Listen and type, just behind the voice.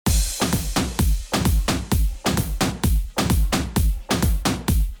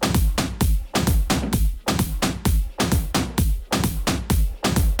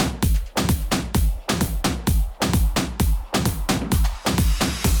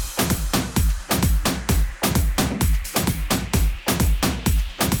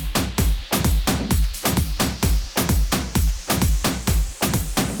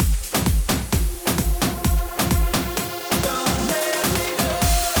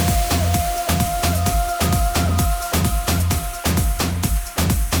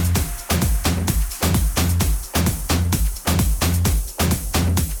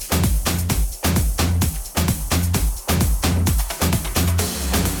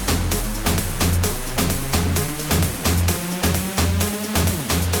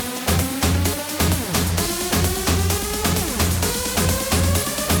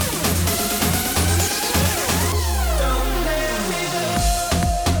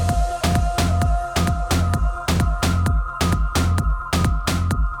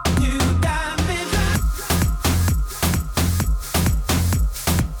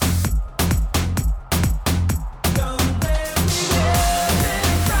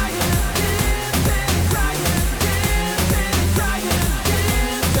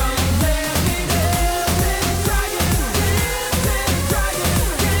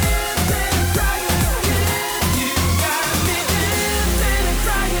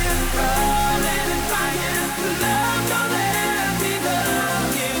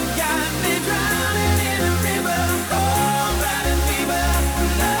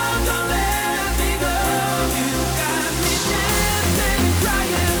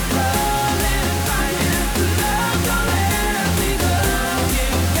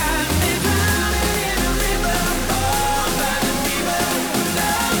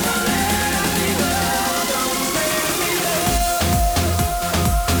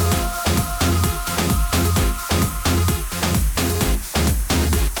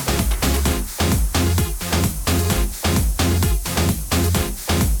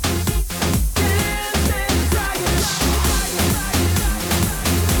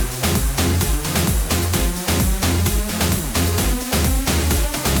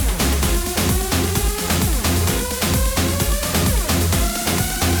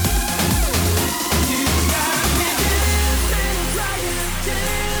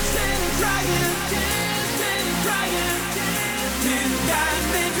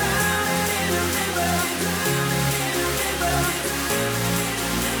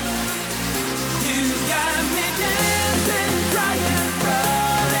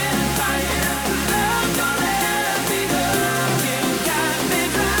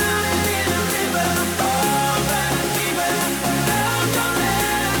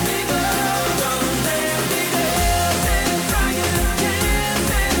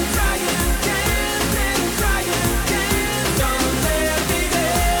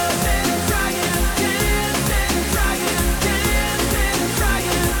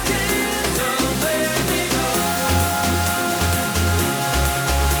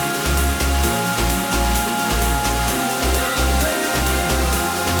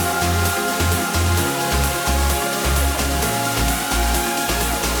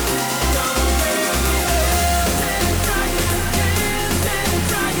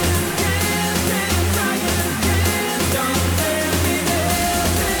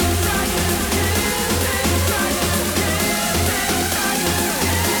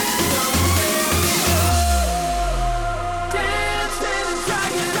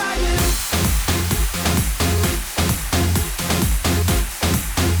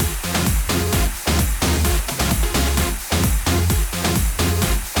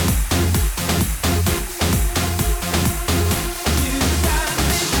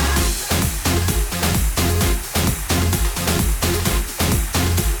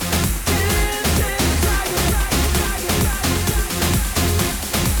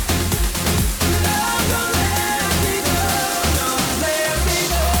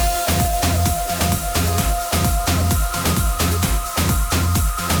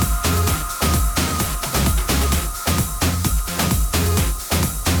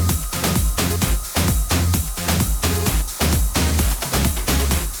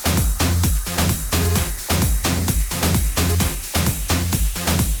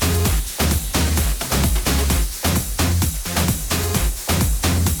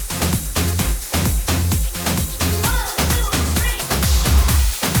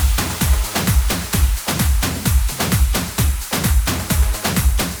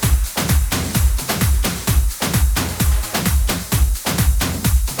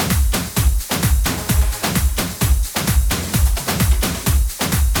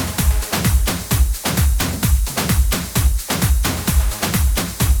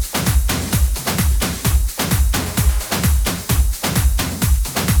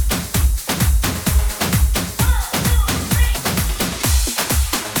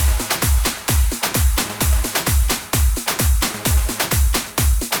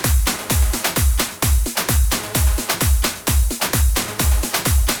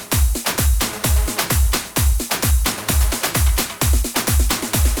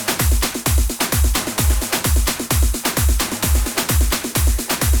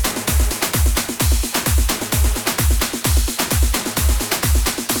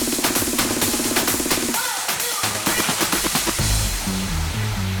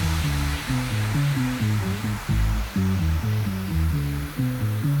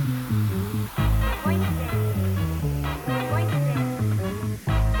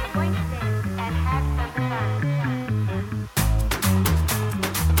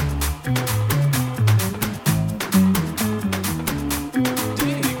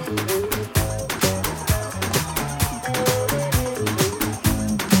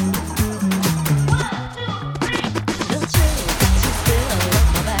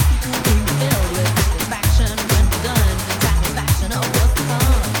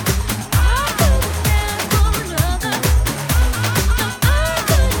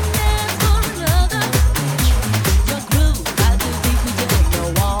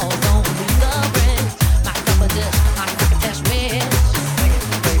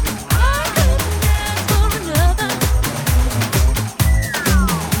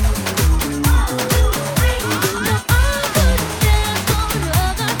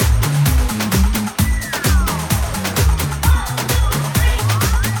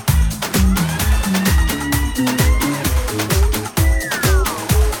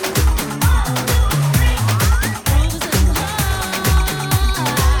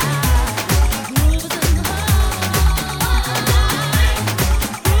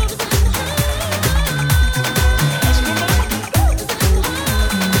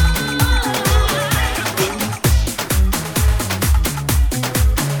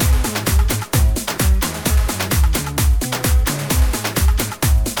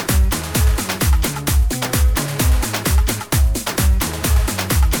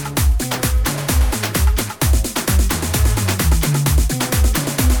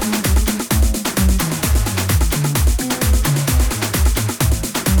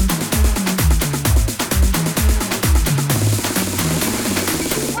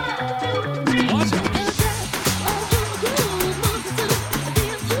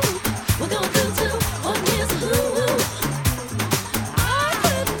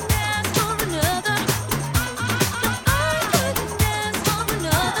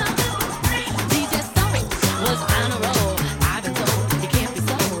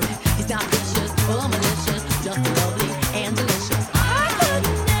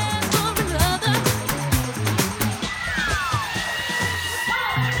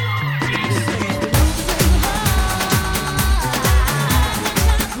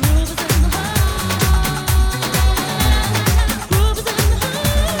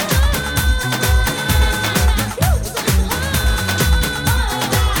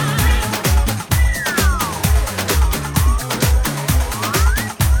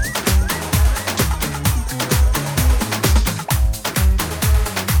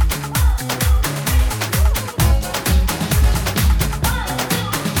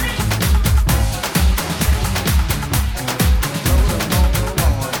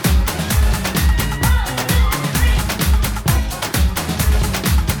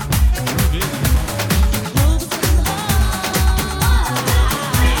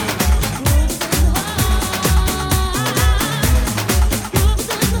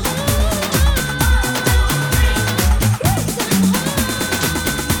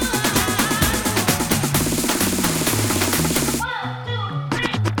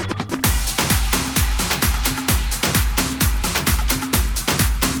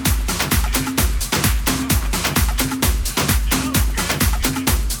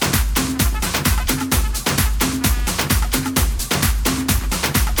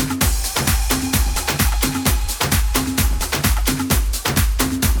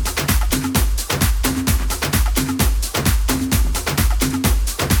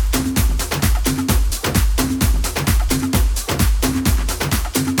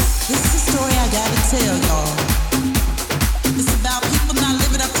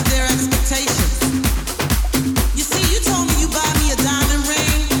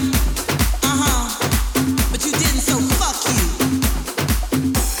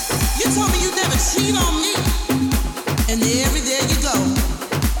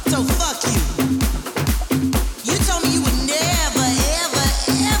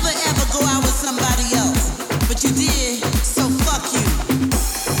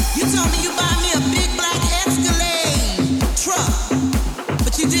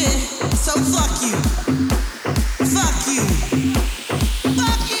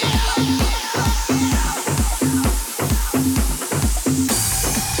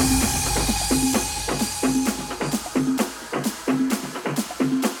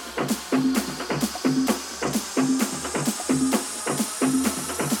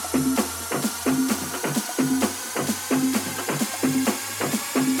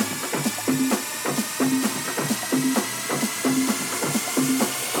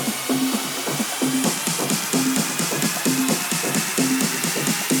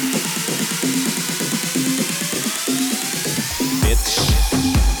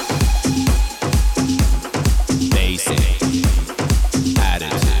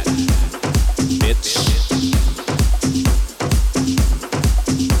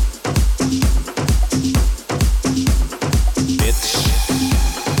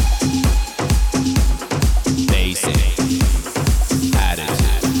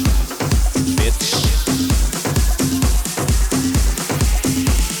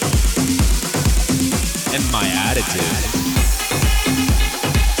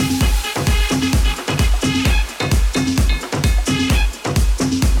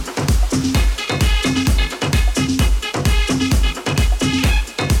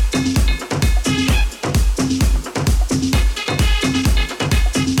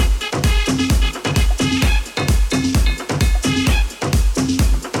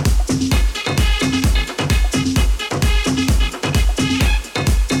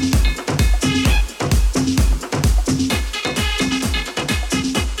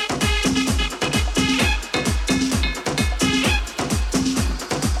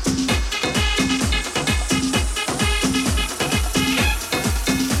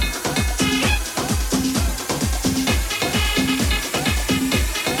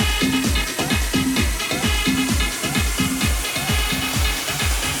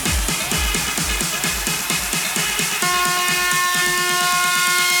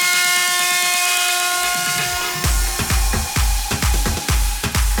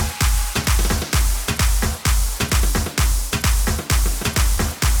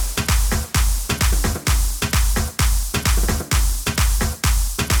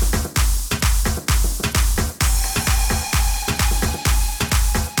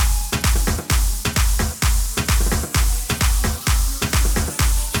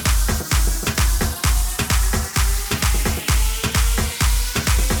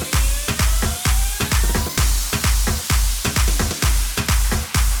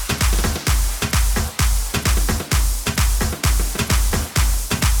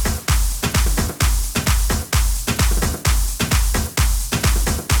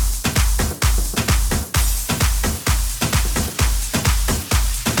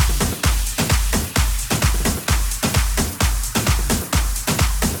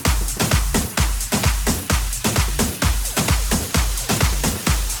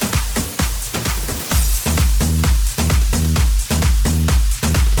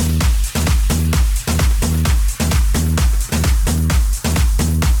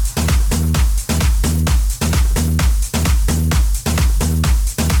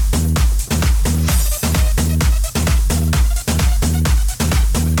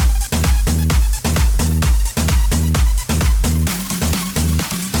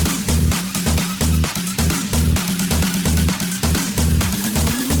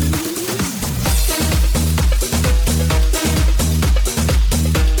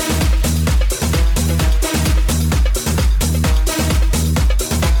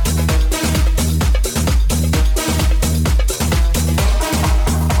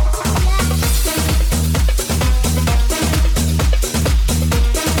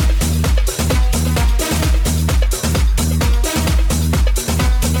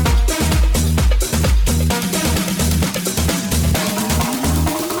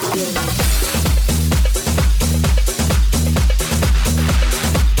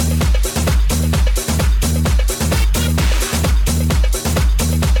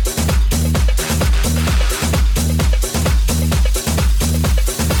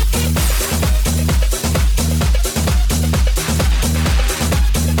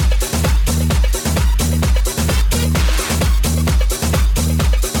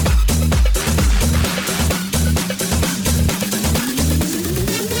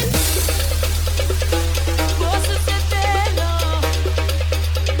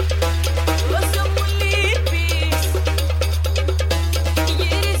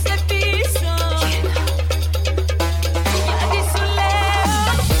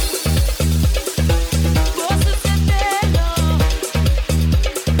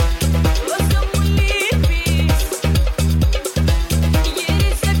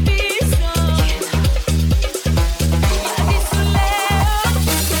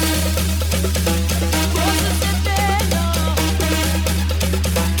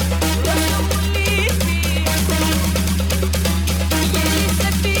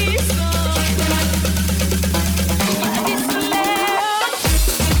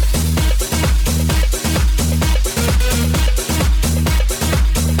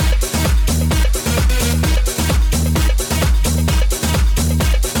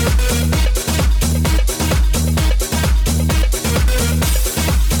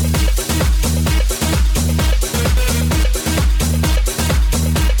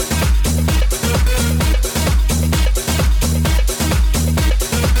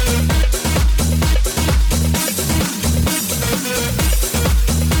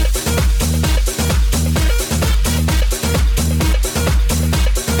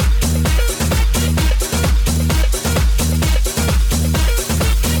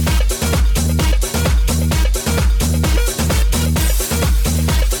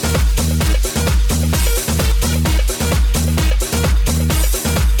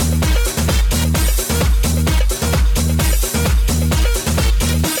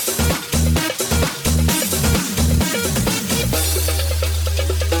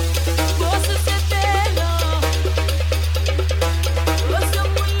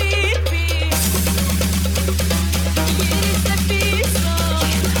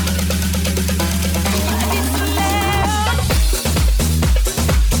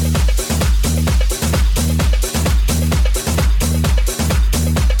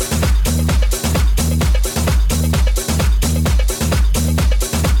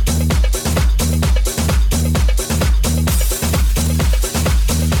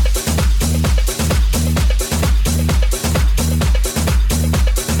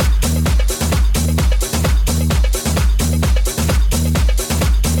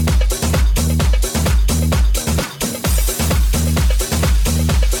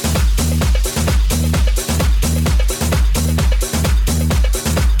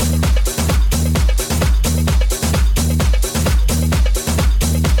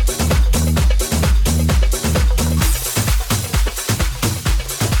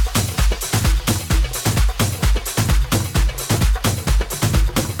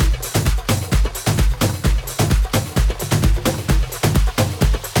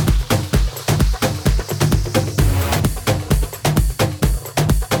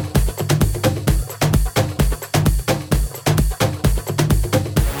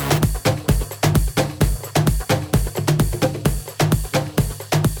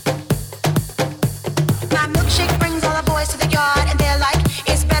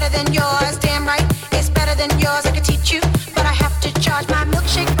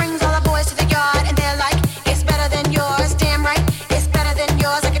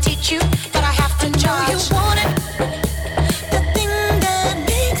teach you, but I have to judge. I know you want it, the thing that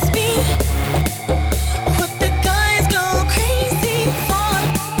makes me what the guys go crazy for.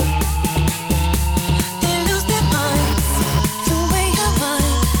 They lose their minds the way you're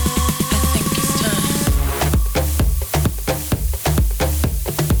mine. I think it's time.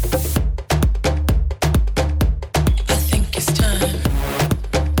 I think it's time.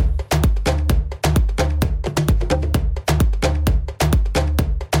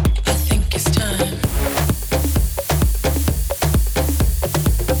 I think it's time.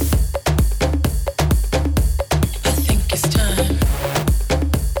 I think it's time.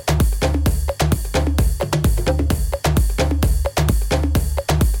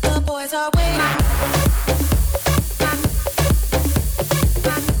 The boys are waiting.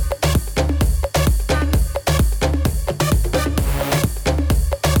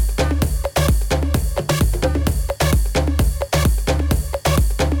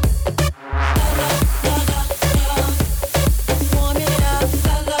 Warm it up.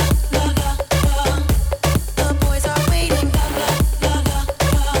 The boys are waiting.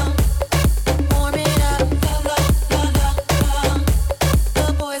 Warm it up. The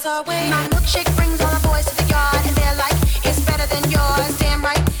boys are waiting. My milkshake brings all the boys to the yard, and they're like, it's better than yours. Damn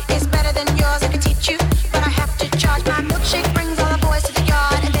right, it's better than yours. I can teach you, but I have to charge. My milkshake brings all the boys to the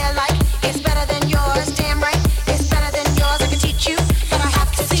yard, and they're like, it's better than yours. Damn right, it's better than yours. I can teach you, but I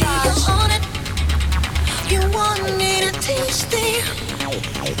have to charge. You on it. You want me to teach thee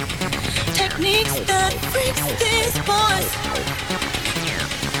techniques that freaks these boys.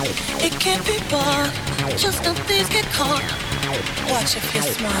 It can't be bought. Just don't please get caught. Watch if you're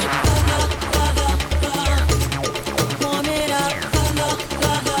smart. Warm it up.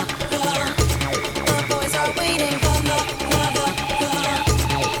 The boys are waiting.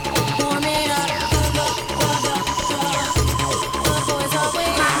 Warm it up. The boys are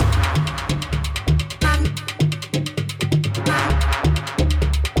waiting.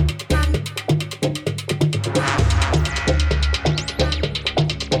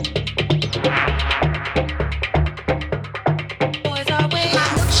 Boys are waiting. My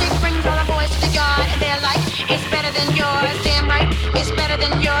milkshake brings all the boys to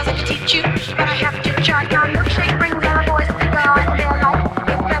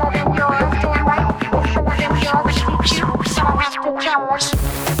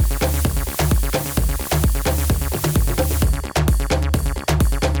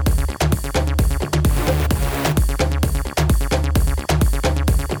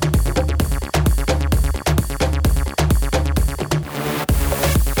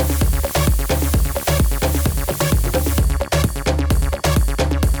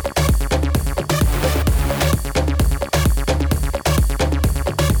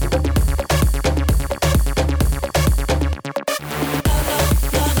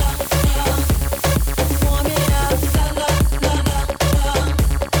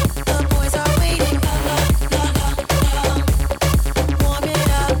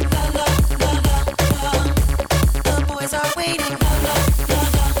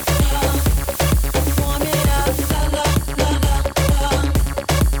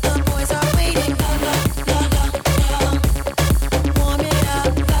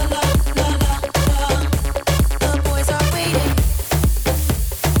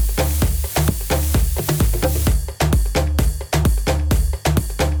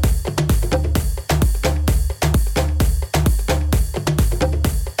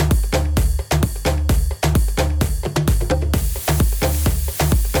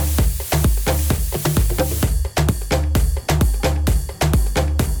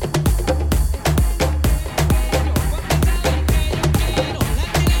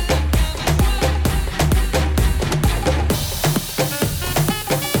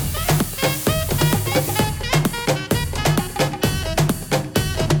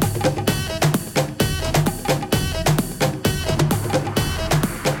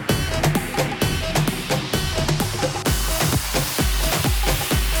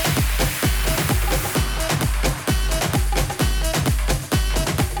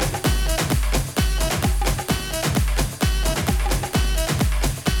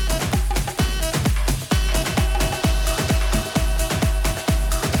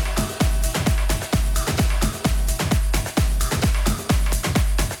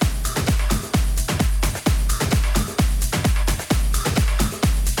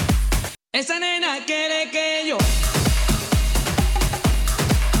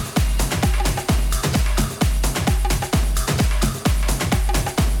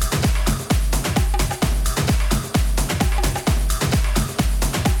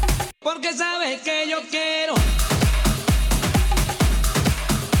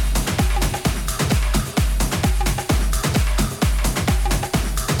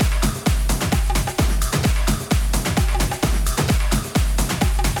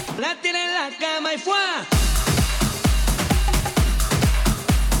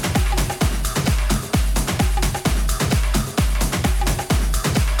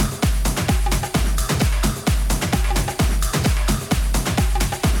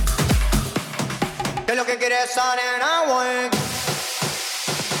esa nena, güey.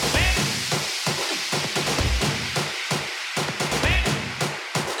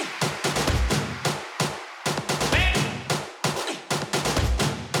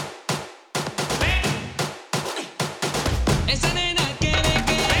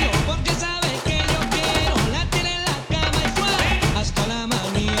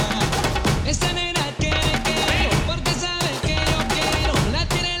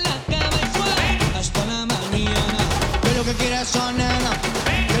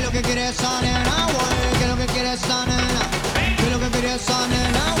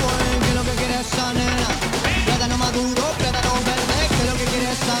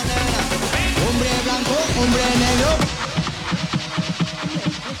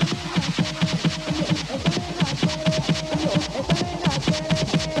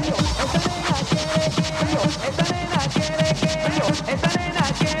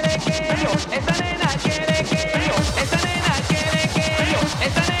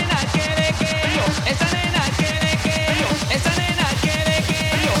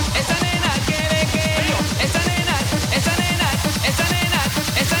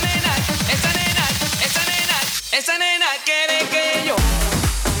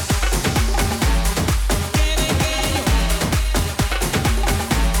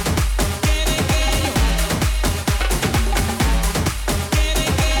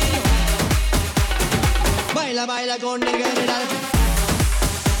 Baila con el general.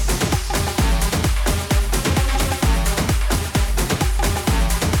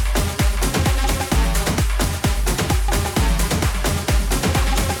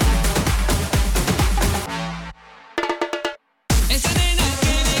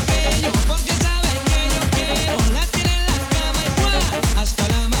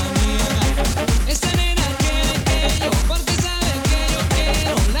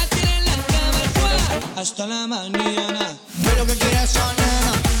 Hasta la mañana. ¿Qué es lo que quiere esa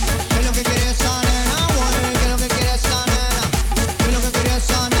nena? ¿Qué es lo que quiere esa nena, güey? ¿Qué es lo que quiere esa nena? ¿Qué es lo que quiere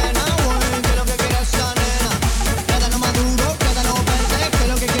esa nena, güey? ¿Qué es lo que quiere esa nena? Plátano maduro, plátano verde. ¿Qué es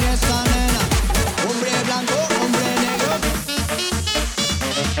lo que quiere esa nena? Hombre blanco, hombre negro.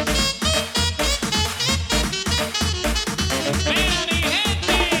 ¡Mira mi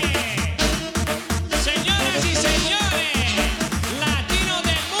gente! Señoras y señores, latinos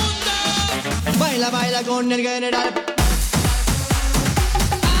del mundo. Baila, baila con el general.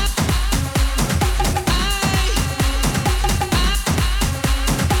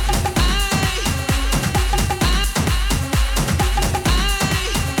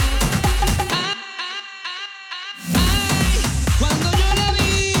 Cuando yo la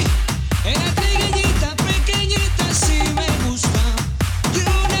vi, era trigueñita, pequeñita, sí me gusta. Y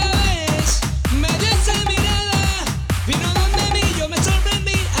una vez me dio esa mirada, vino donde mí, yo me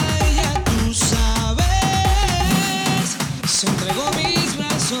sorprendí a ella, tú sabes. Se entregó mis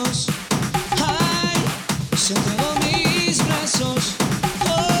brazos, ay, se entregó mis brazos,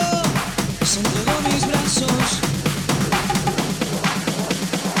 oh, se entregó mis brazos.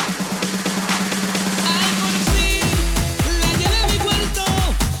 Ay, por fin, la llevé a mi cuarto,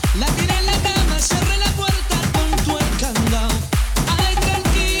 la tiré en la cama, cerré la puerta con tu el candado. Ay,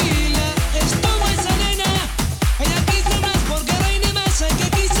 tranquila, estuvo esa nena, ella quiso más porque reina más, ay, que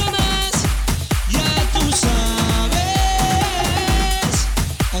quiso más. Ya tú sabes,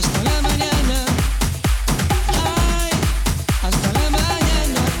 hasta la mañana, ay, hasta la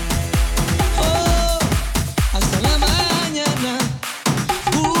mañana, oh, hasta la mañana,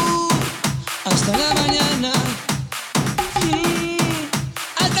 hasta la mañana,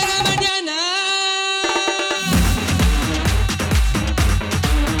 hasta la mañana.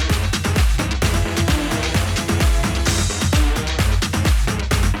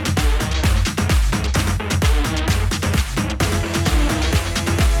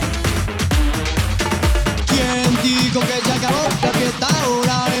 ¿Quién dijo que se acabó? La fiesta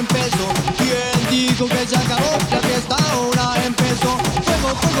ahora empezó. ¿Quién dijo que se acabó? La fiesta ahora empezó. Fuego,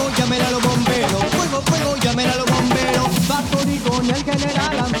 fuego, llamen a los bomberos. Fuego, fuego, llamen a los bomberos. Factory con el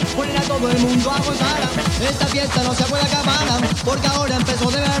general, ponen a todo el mundo a gozar. Esta fiesta no se puede acabar, porque ahora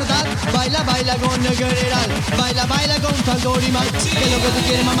empezó de verdad. Baila, baila con el general. Baila, baila con Factory Man. ¿Qué es lo que tú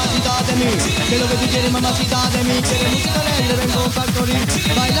quieres, mamacita de mí? ¿Qué es lo que tú quieres, mamacita de mí? ¿Quieres música alegre? Ven con Factory.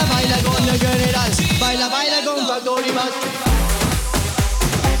 Baila, baila con el general. Baila, baila con Factory Man.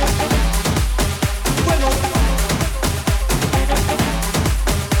 Fuego.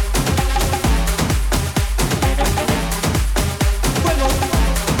 Fuego.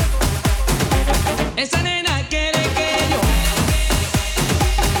 Esa nena quiere que yo.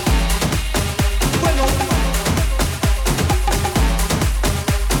 Fuego.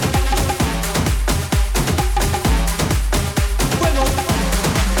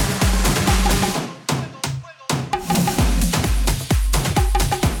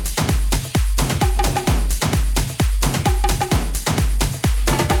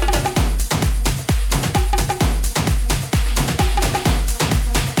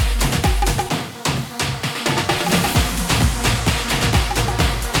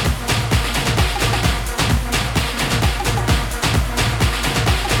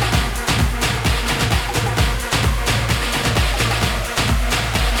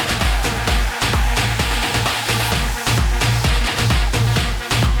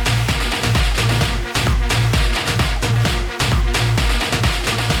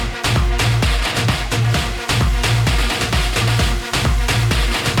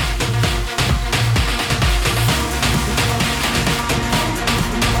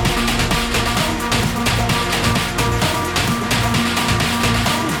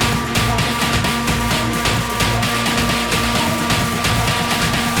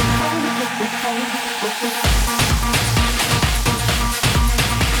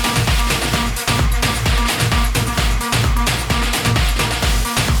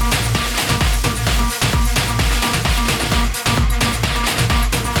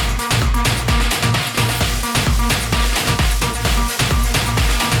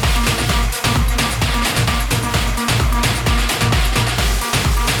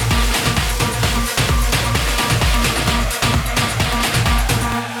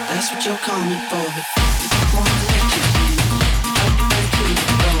 what you're coming for, but you don't wanna let you be. I'll be back to the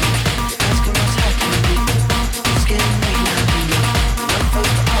door. Asking what's happening. It's getting late now, you know. Enough for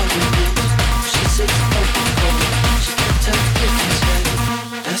the argument. She sits open cold. She can't tell the difference yet.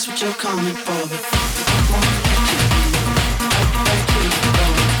 That's what you're coming for, but you don't wanna let you be. I'll be back to the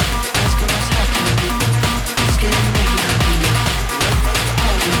door. Asking what's happening. It's getting late now, you know. Enough for the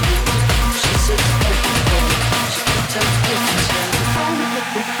argument. She sits open cold. She can't tell the difference yet.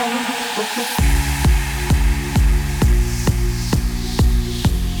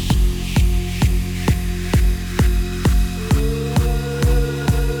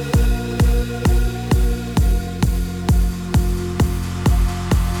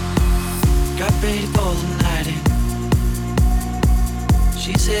 Got ready for the night in.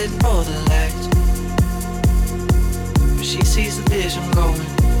 She's heading for the light, but she sees the vision going.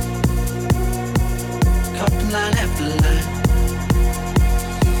 Cupping line after line.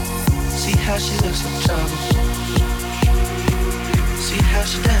 See how she looks like trouble. See how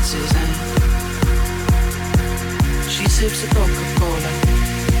she dances and she sips a Coca-Cola.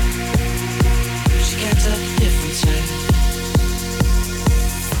 She can't tell the difference yet.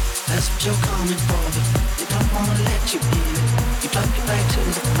 That's what you're coming for, but they don't wanna let you in. You drop your back to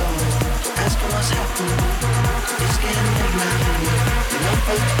the floor, asking what's happening. It's getting late now, you're not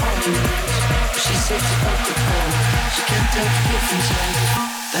both arguments. She sips a Coca-Cola. She can't tell the difference yet.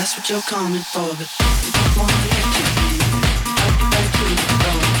 That's what you're coming for, but they don't wanna let you in. Drop your back to the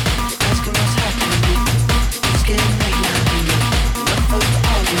floor, asking what's happening. It's getting late now, you're not both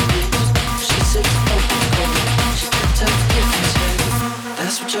arguments. She sips a Coca-Cola. She can't tell the difference yet.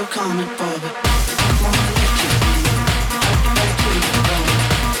 That's what you're coming for, but they don't wanna let you in. Drop your back to the floor,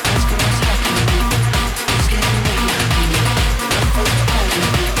 asking what's happening. It's getting late now, you're not both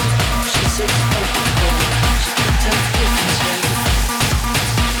arguments. She sips a Coca-Cola. She can't tell the difference yet.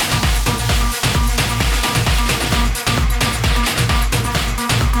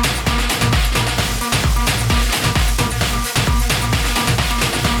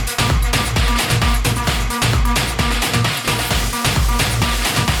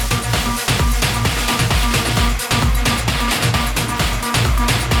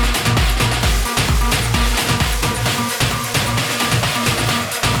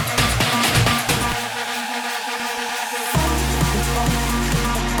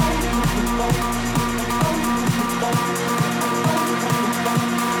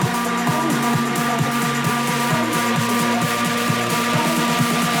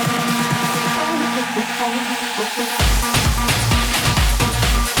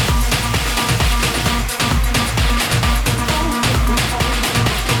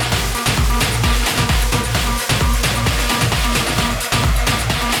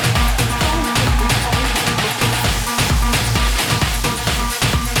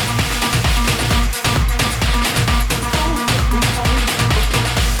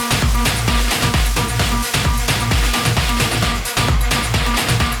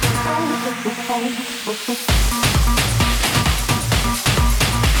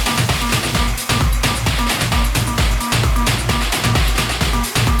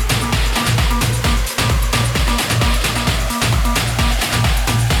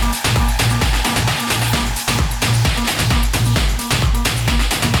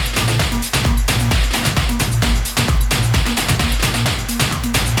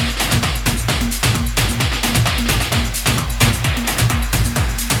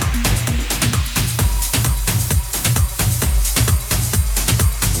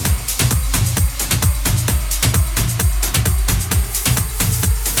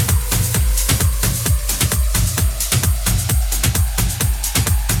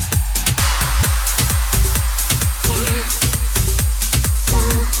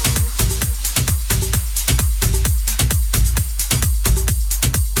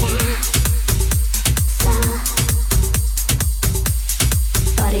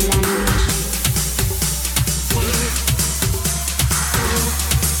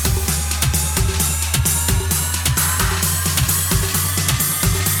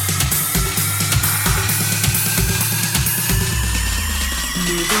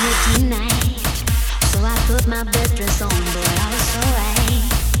 My best dress on, but I was so right.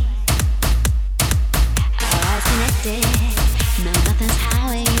 Our eyes connected. No, nothing's how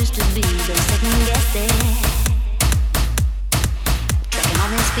it used to be. Don't second guess it. Tracking all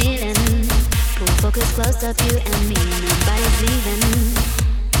this feeling. Pull focus close up, you and me. Nobody's leaving.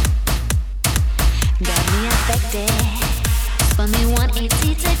 Got me affected. Spun me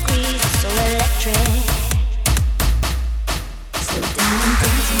 180 degrees. So electric. Slow down and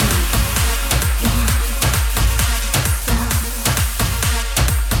dance with me.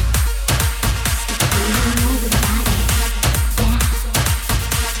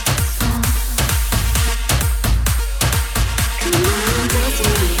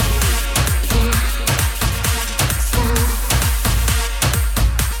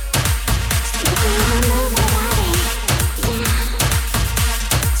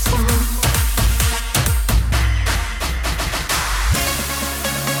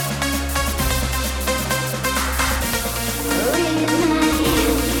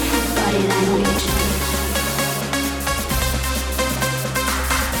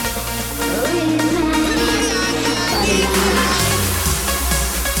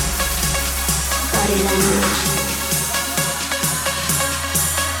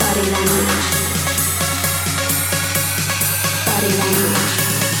 Body language. Body language.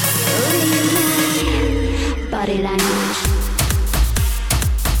 Body language.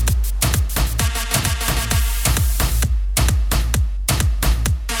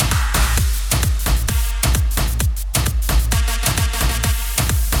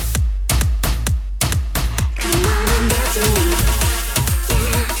 Come on and dance with me.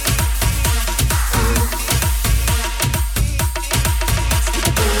 Yeah. Stick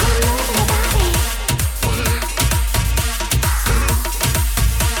a beat all over the body. Yeah.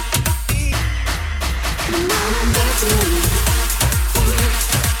 Come on and dance with me.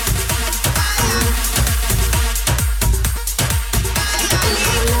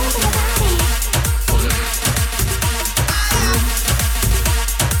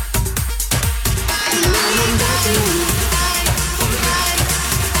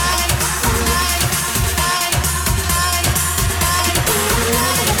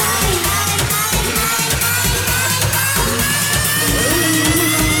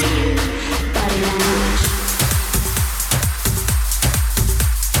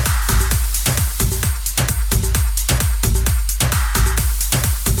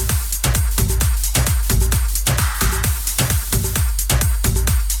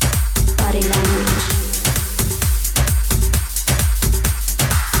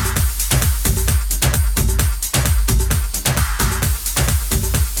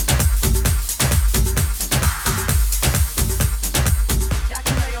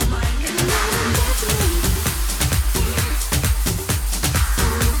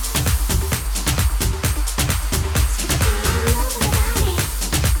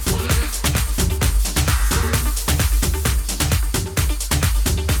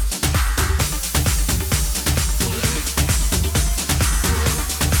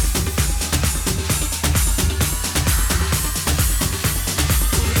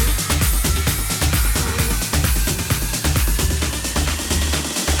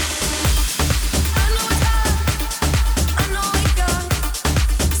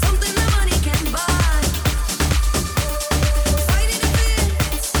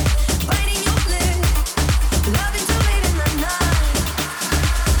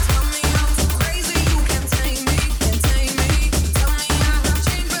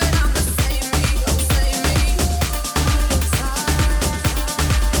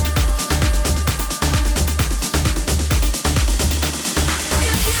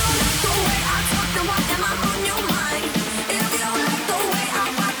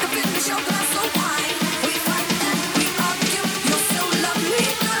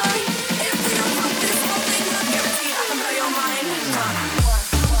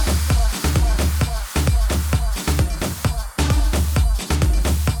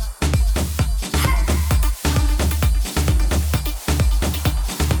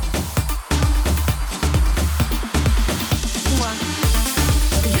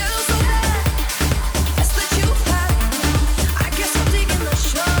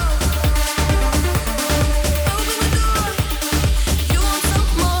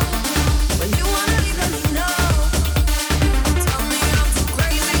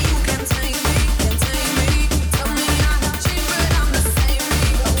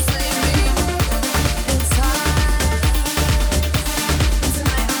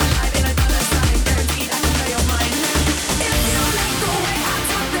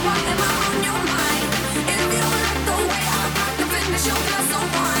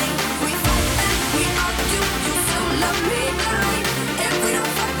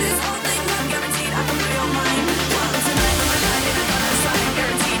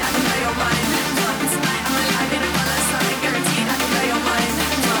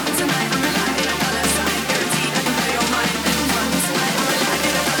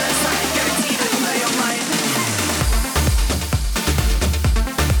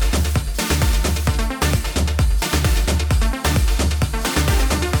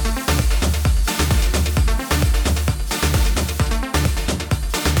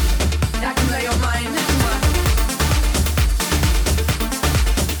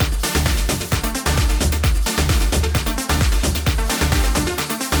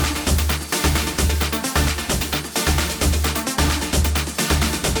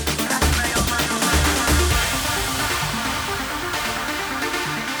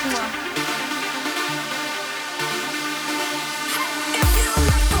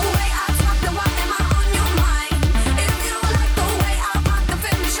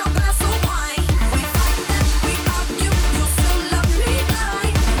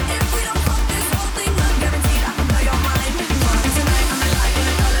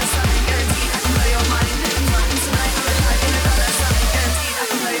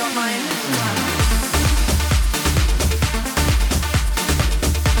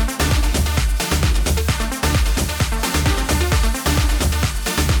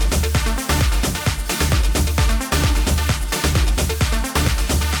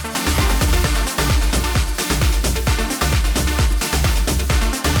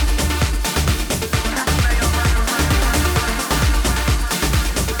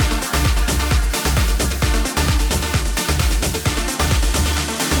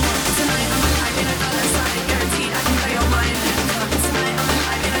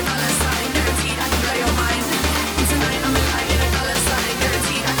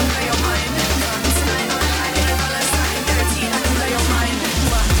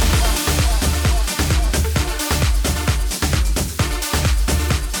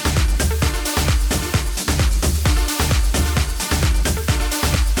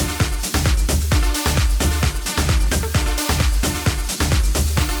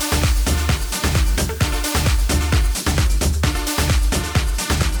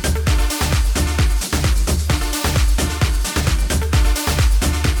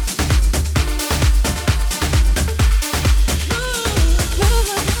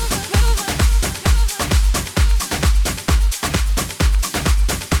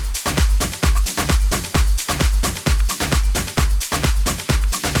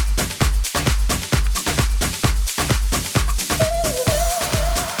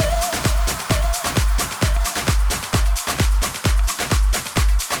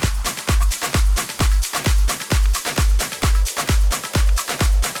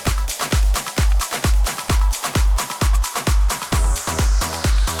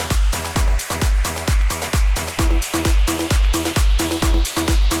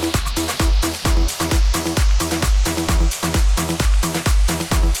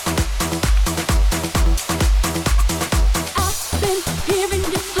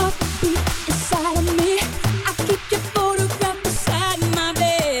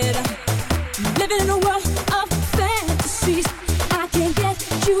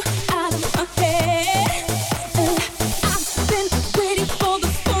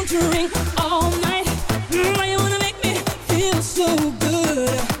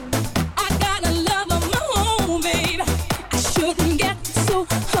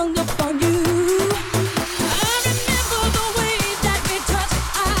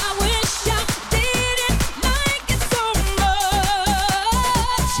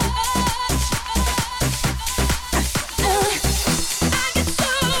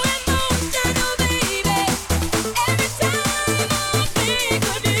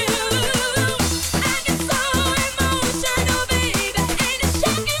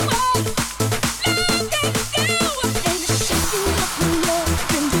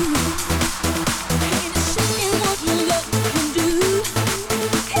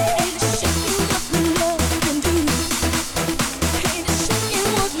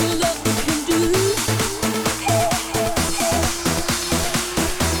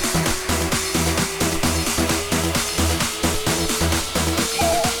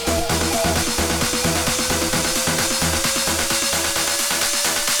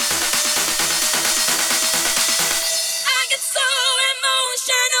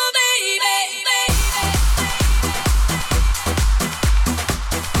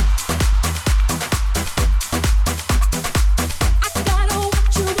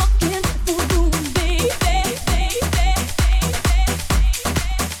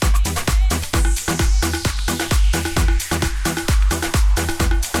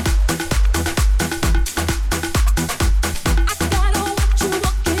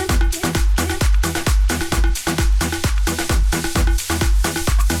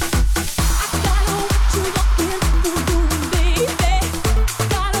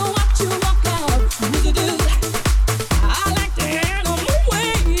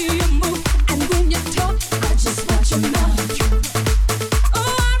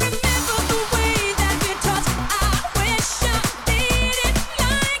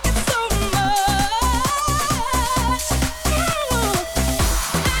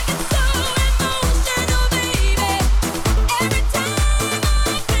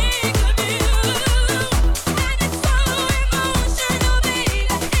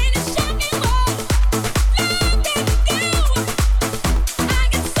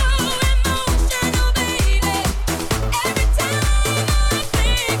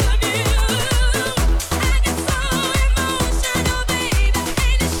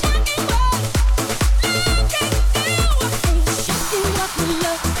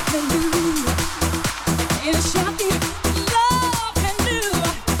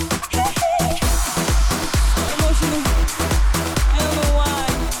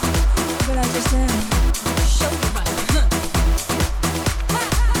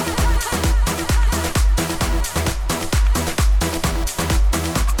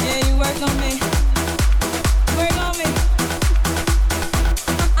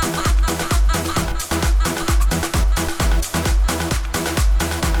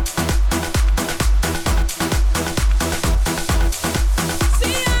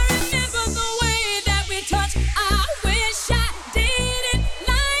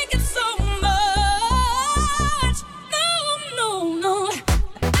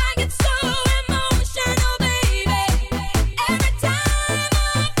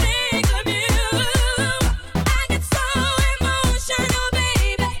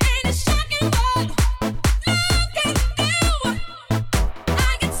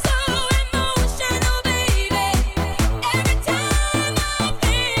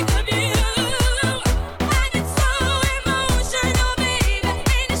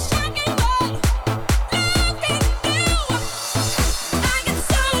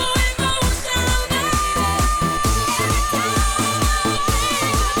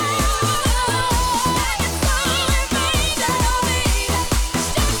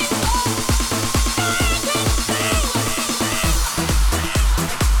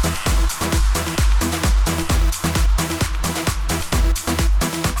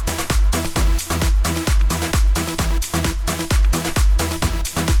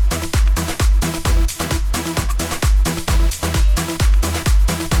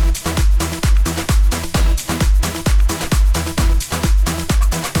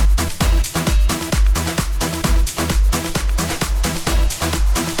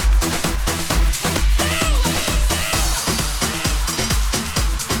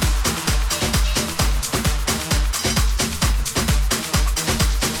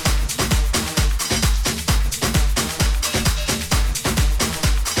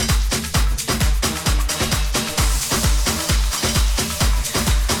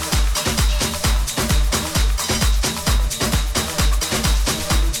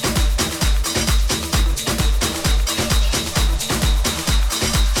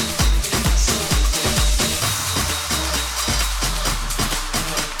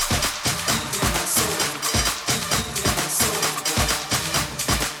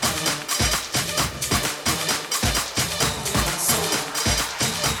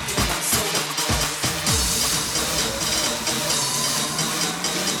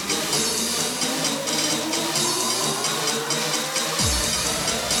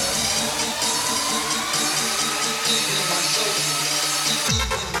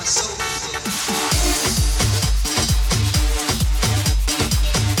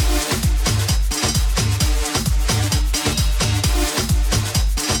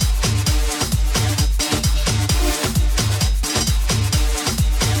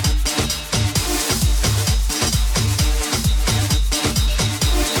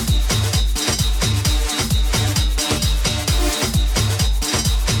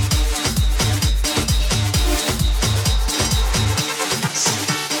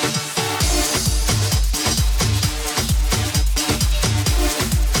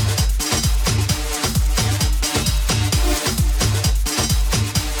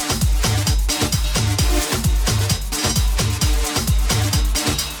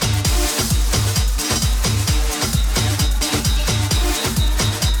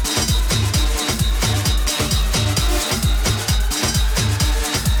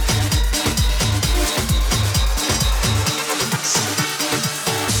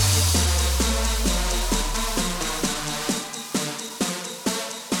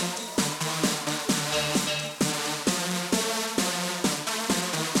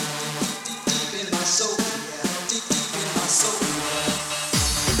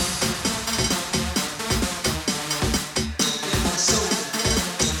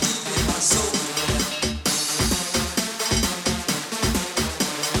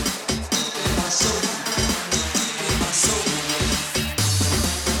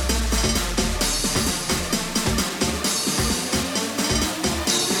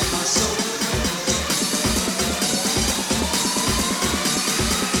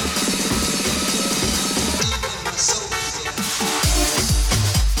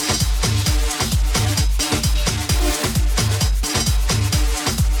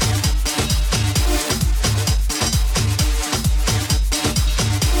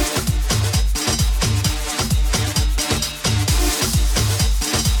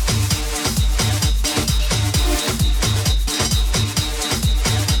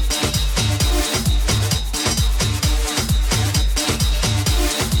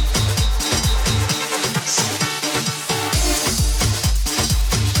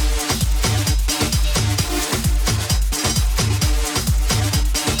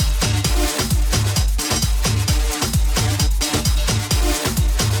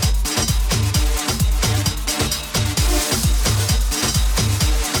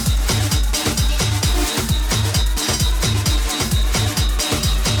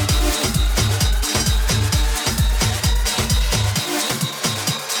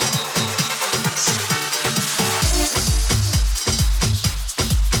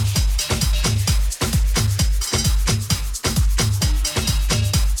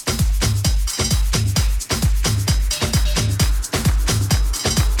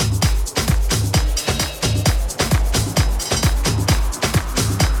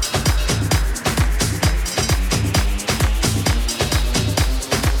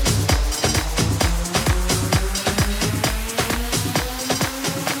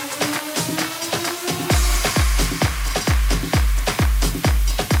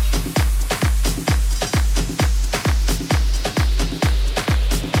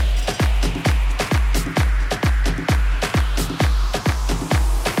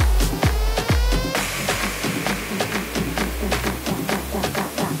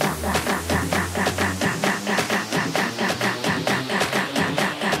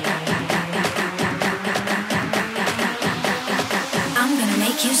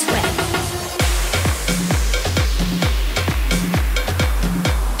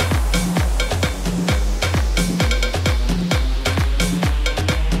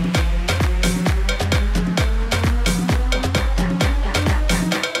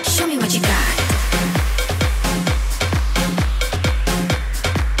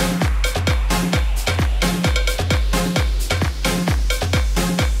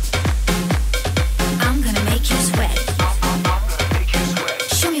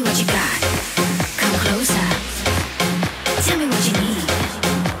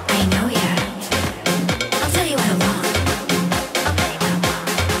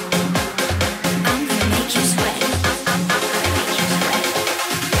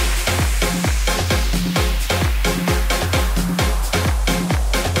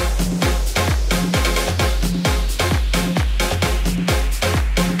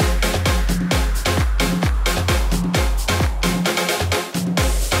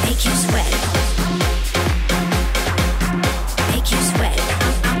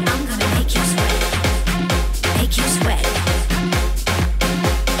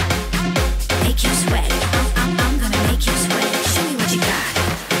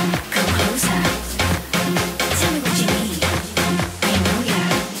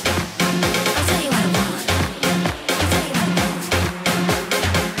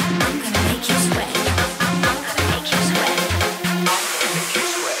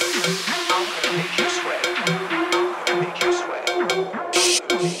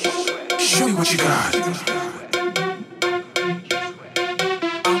 Show me what you got. I'm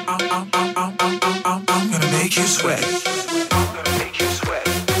gonna make you sweat. I'm gonna make you sweat.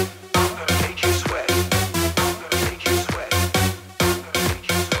 I'm gonna make you sweat. I'm gonna make you sweat.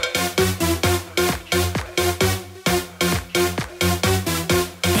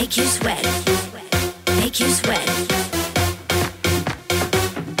 Make you sweat. Make you sweat.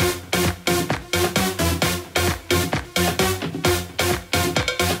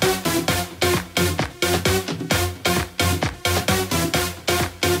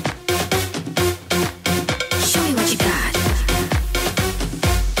 Show me what you got.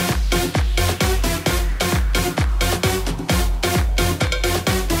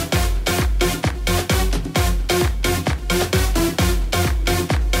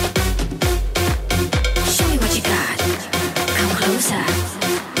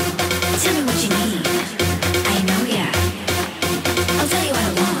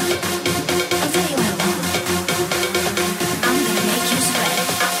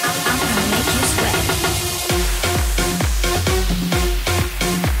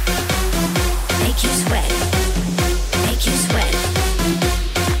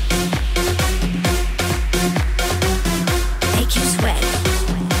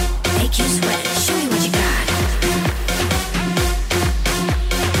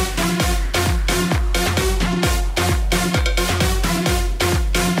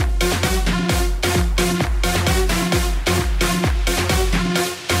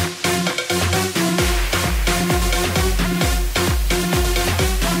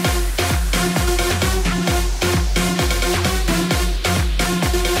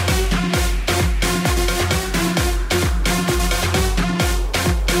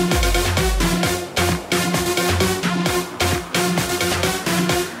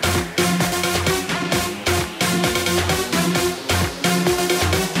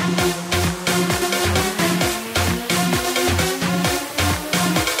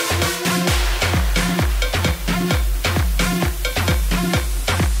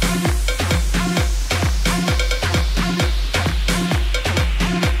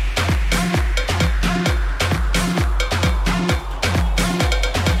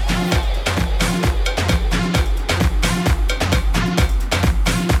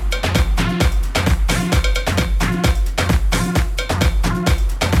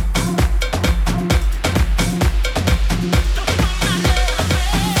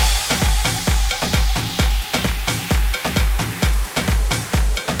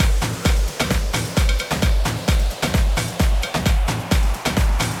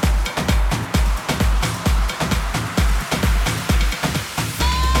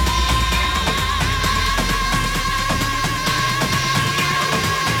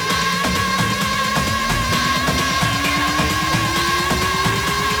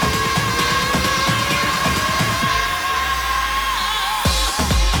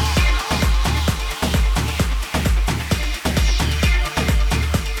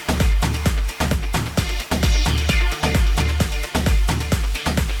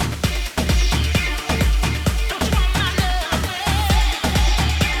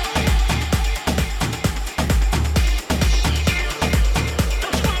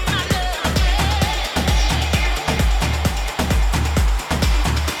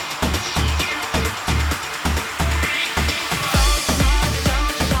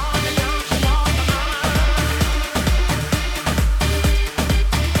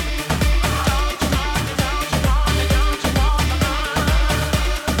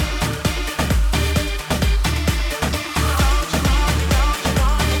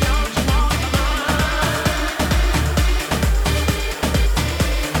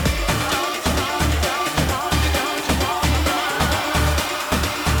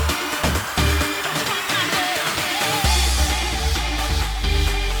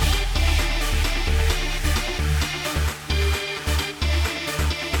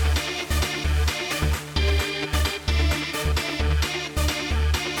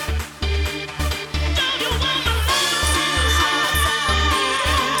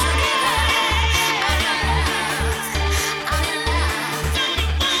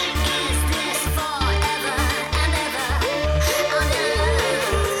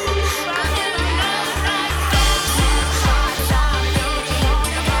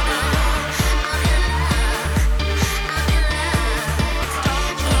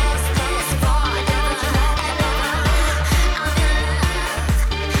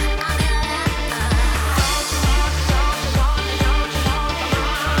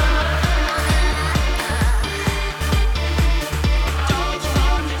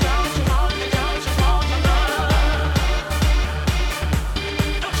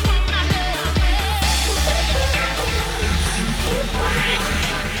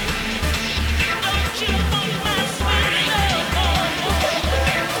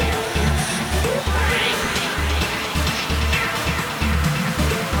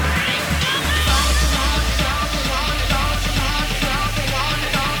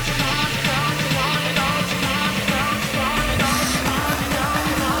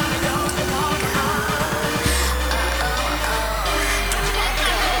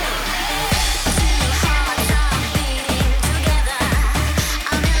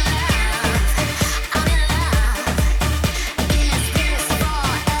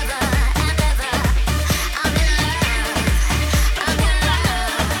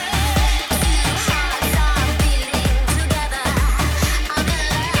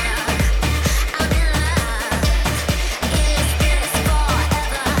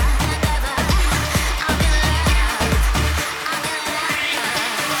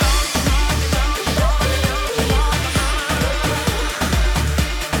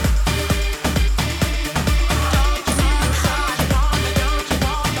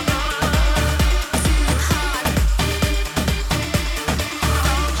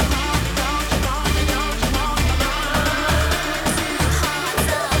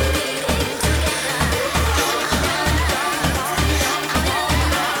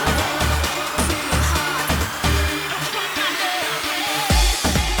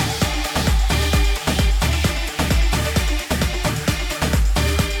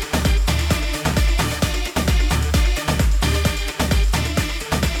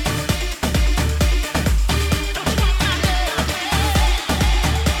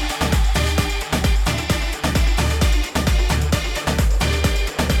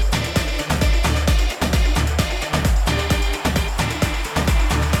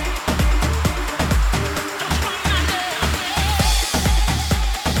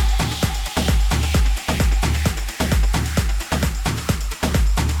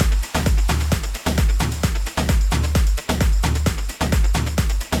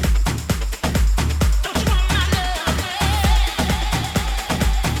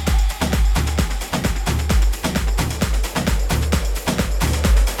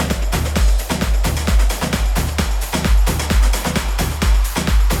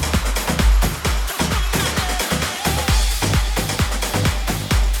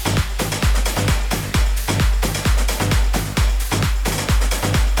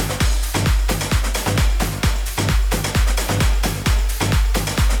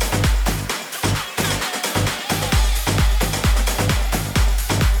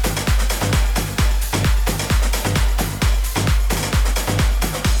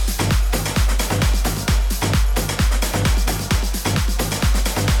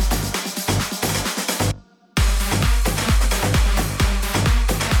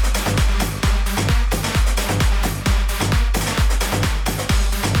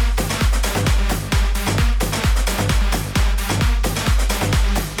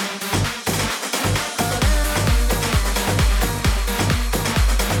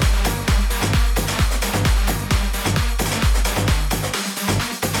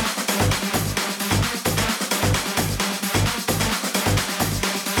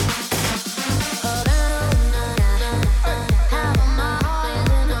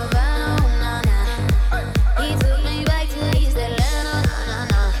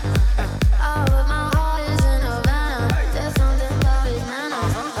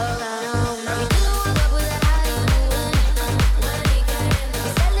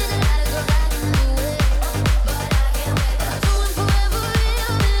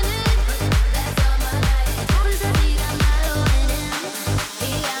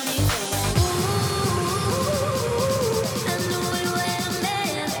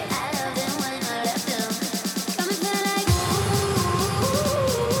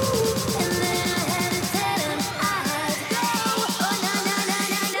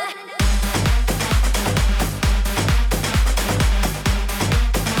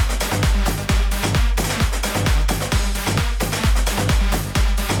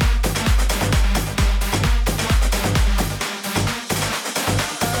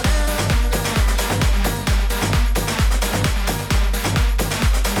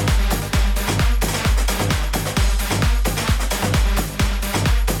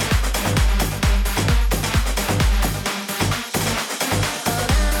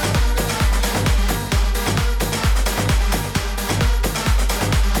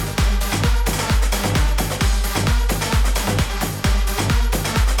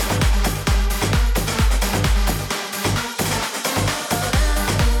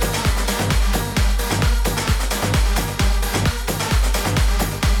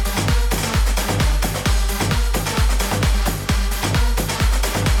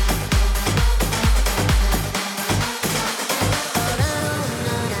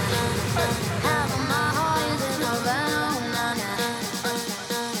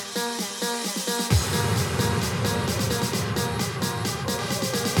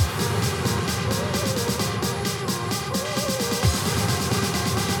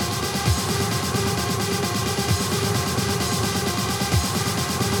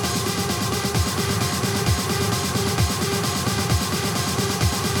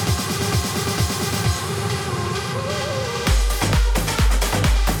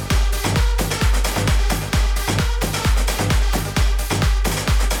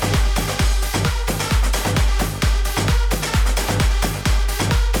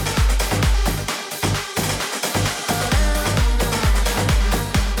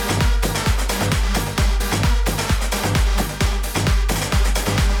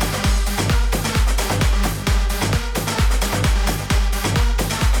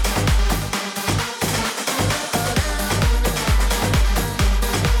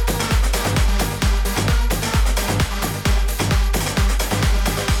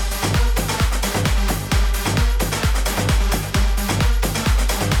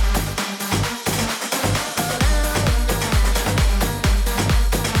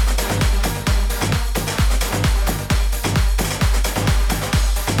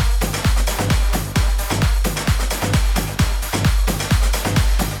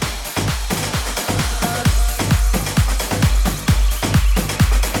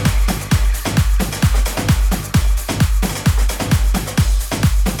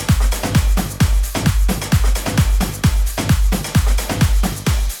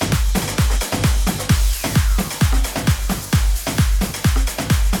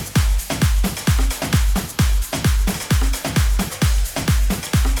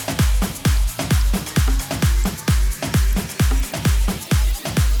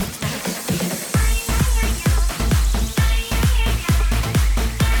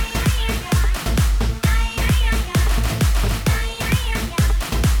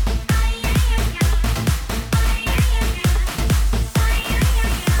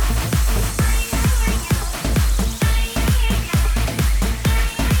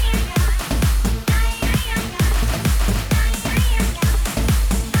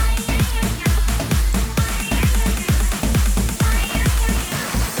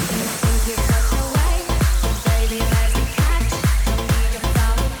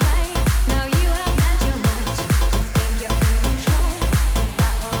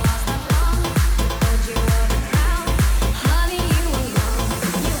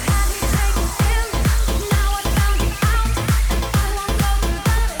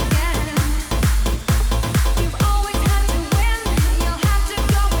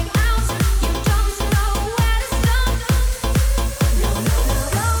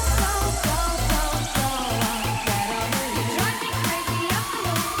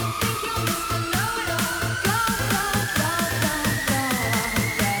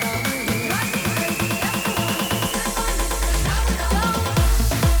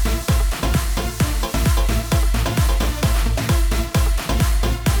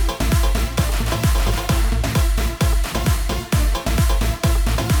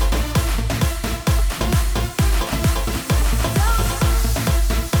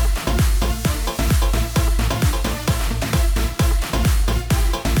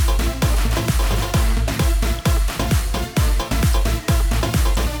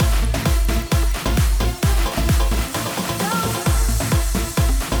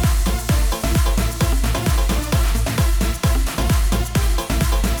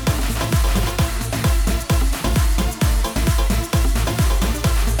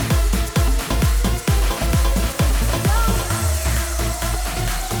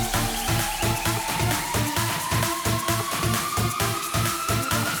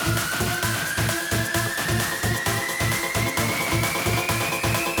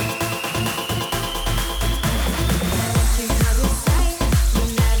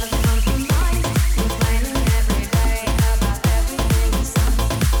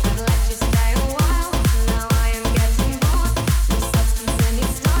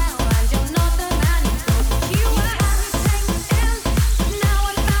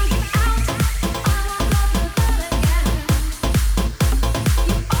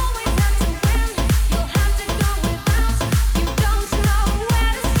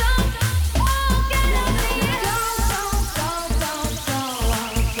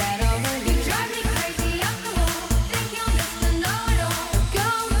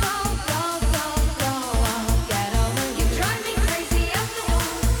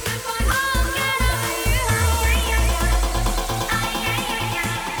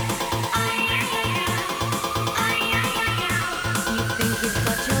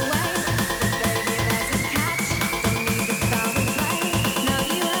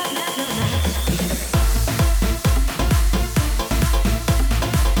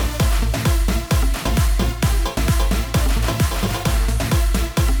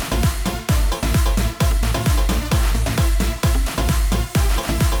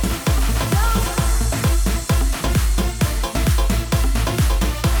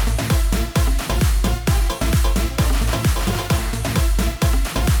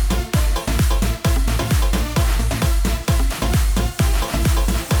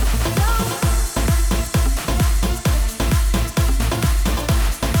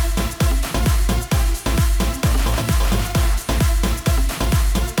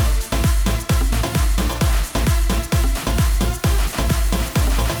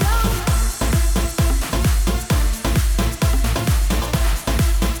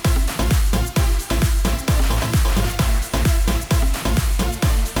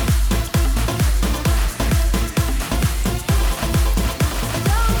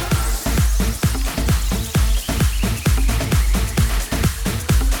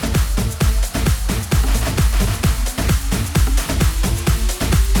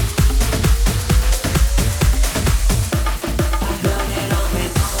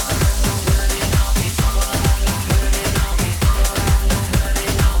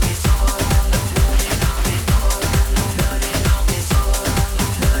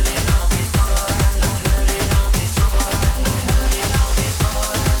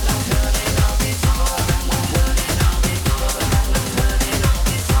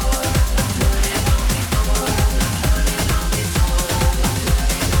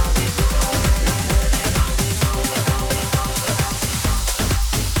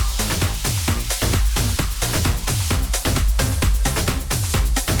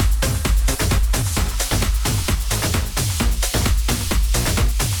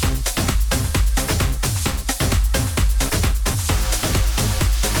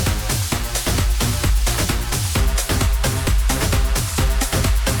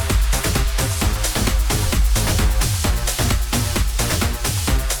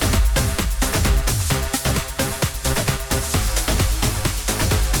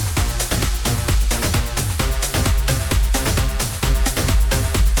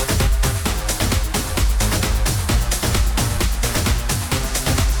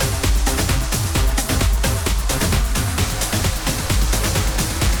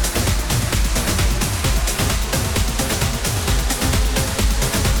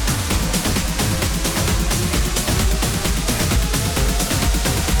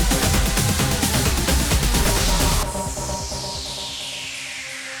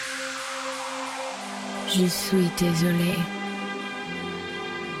 Je suis désolé.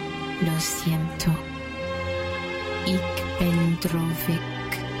 Lo siento. Ich bin traurig.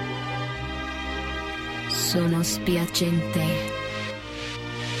 Sono spiacente.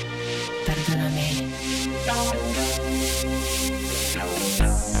 Perdonami.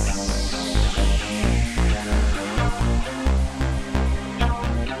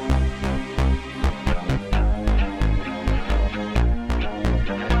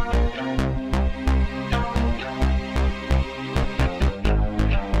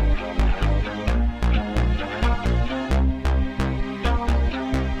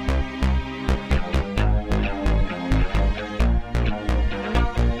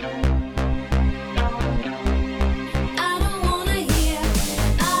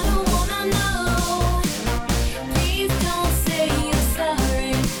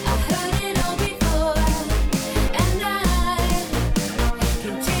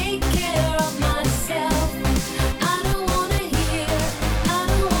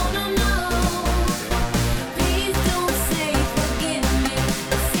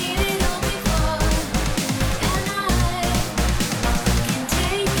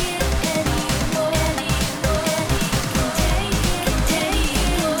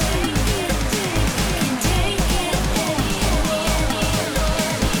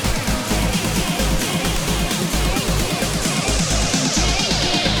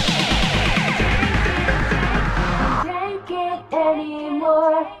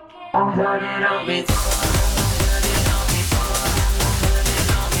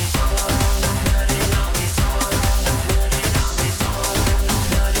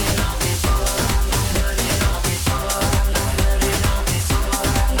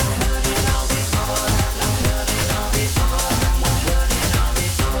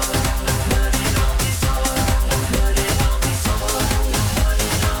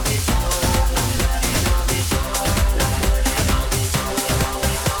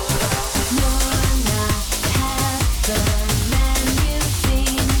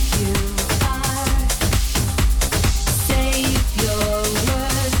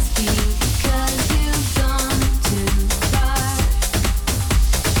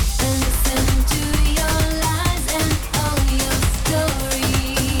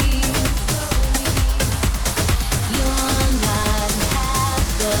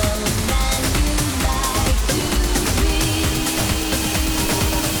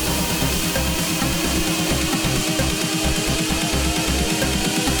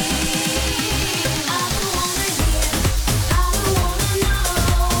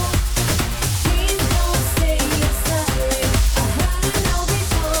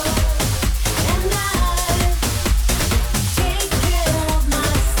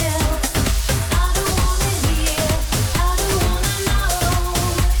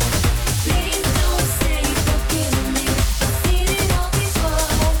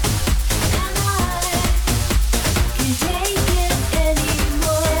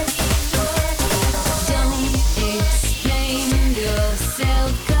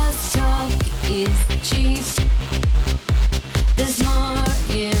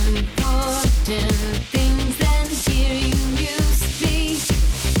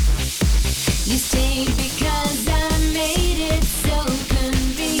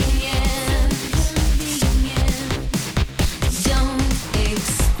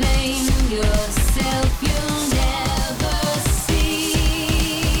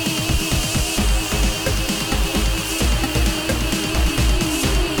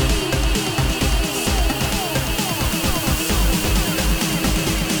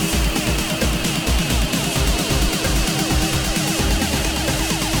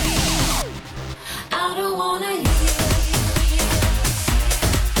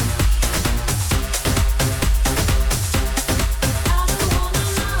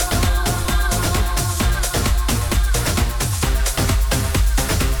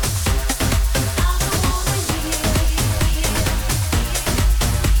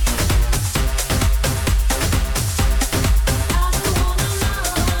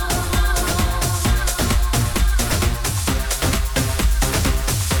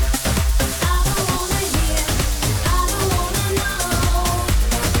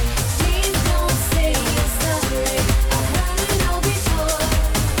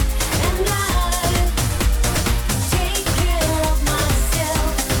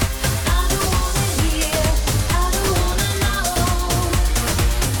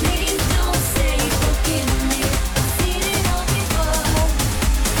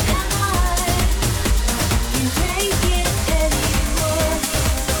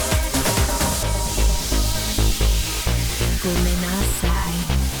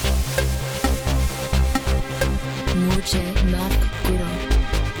 luce map guro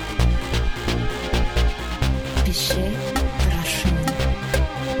piše prašum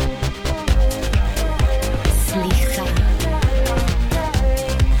slicha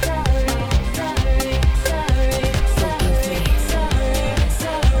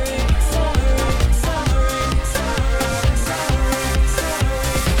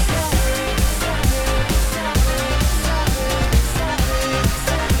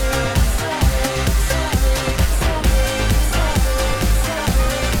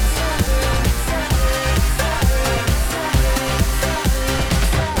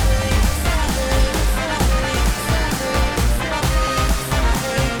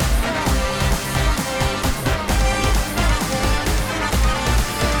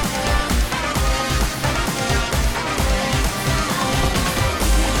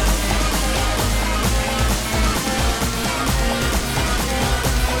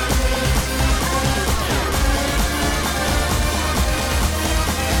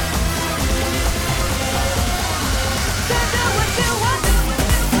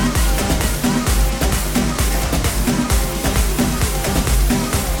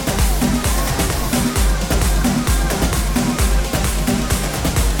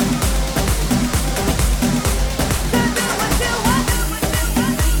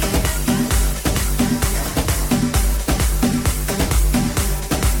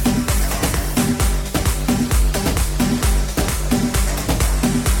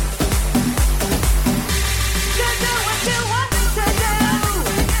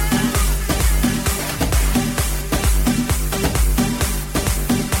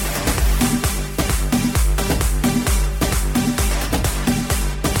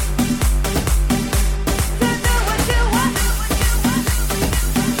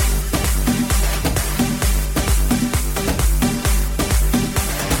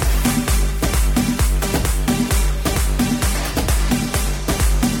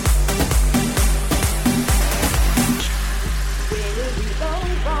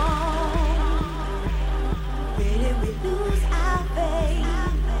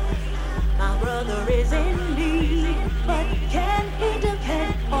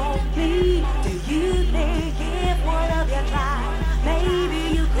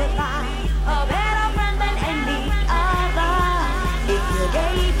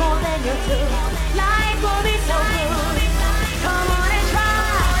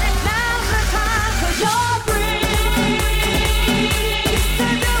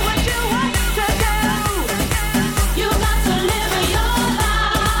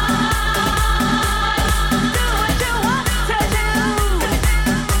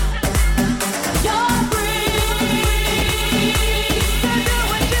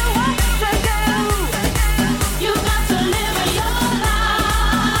You got to live your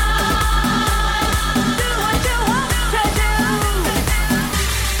life.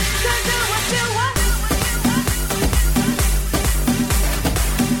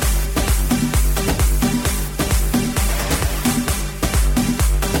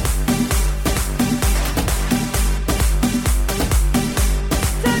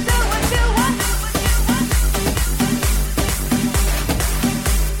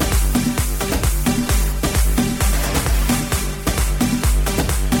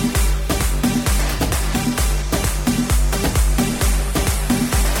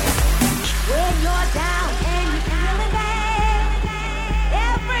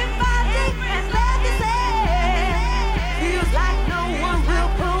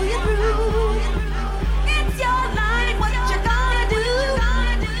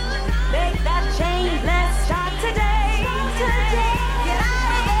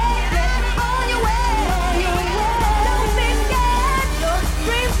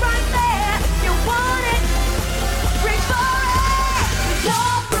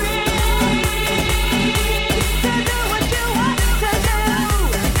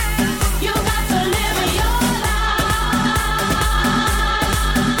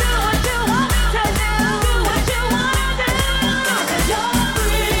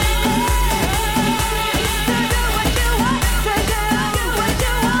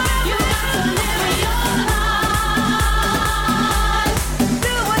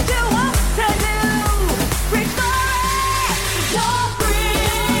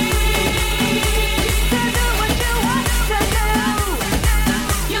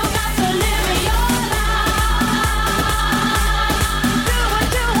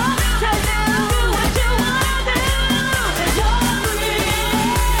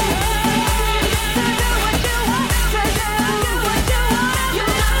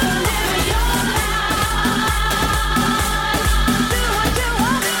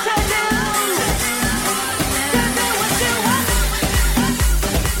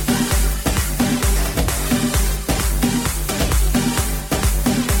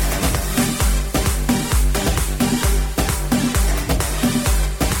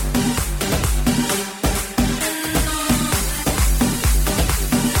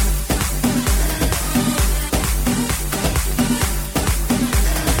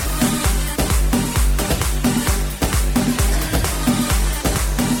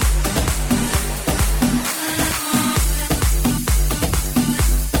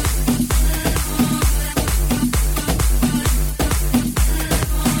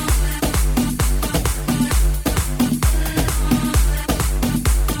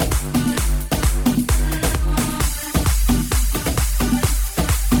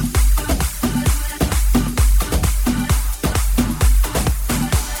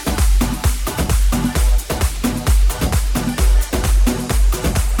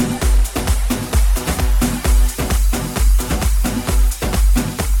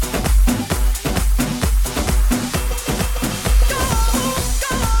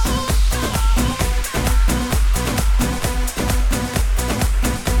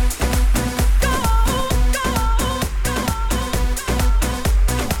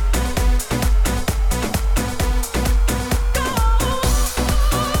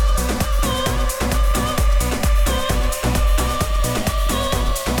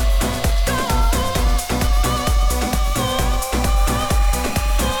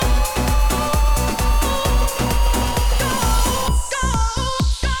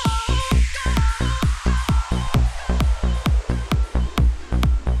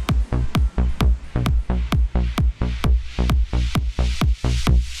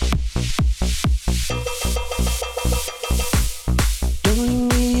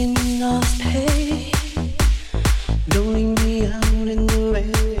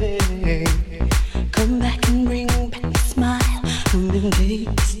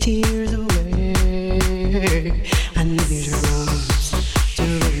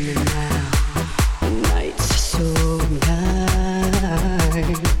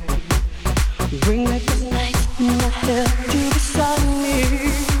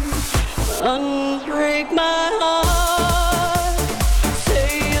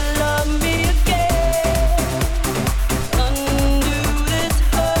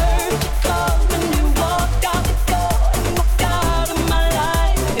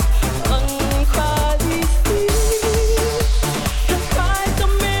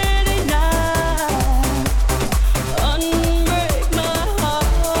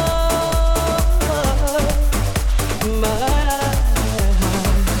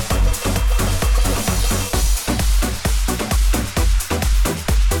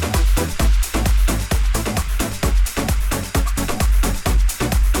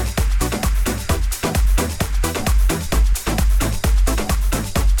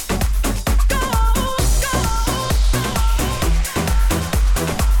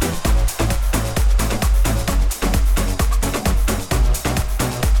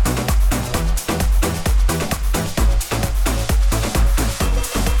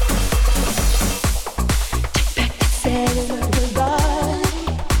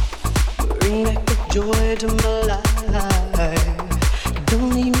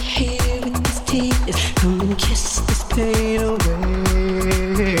 kiss this pain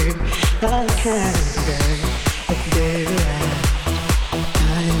away. I can't forget the day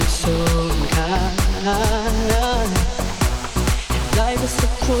I'm so kind. Life is so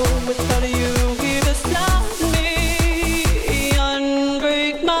cruel without you here beside me.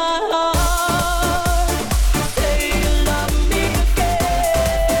 Unbreak my heart. Say you love me again.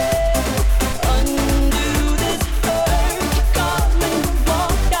 Undo this hurt you caused when you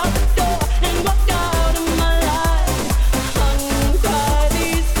walked out the door and walked out of my life. Untie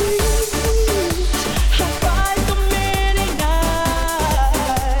these tears. I cried so many nights.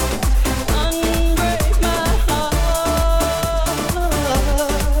 Unbreak my heart.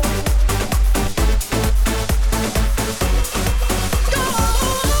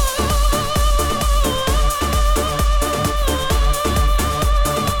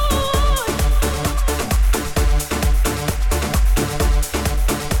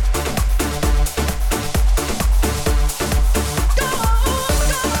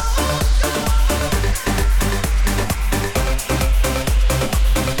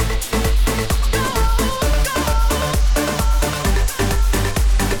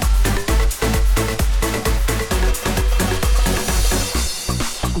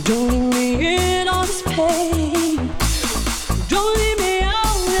 Don't leave me in all this pain. Don't leave me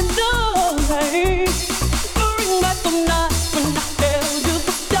out in the rain. Bring back the night when I held you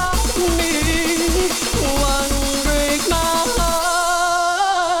beside me. One break my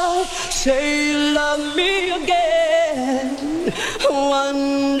heart. Say you love me again.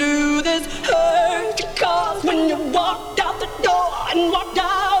 Undo this hurt you caused when you walked out the door and walked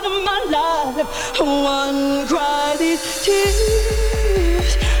out of my life. One cry these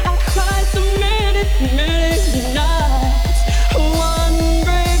tears. I cried so many, many nights. One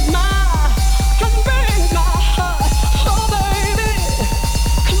break my heart. Oh baby,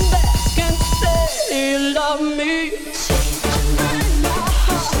 come back and say you love me. Unbreak my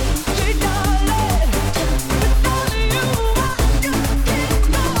heart, sweet darling. Without you, I just can't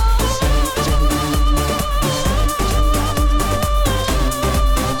go.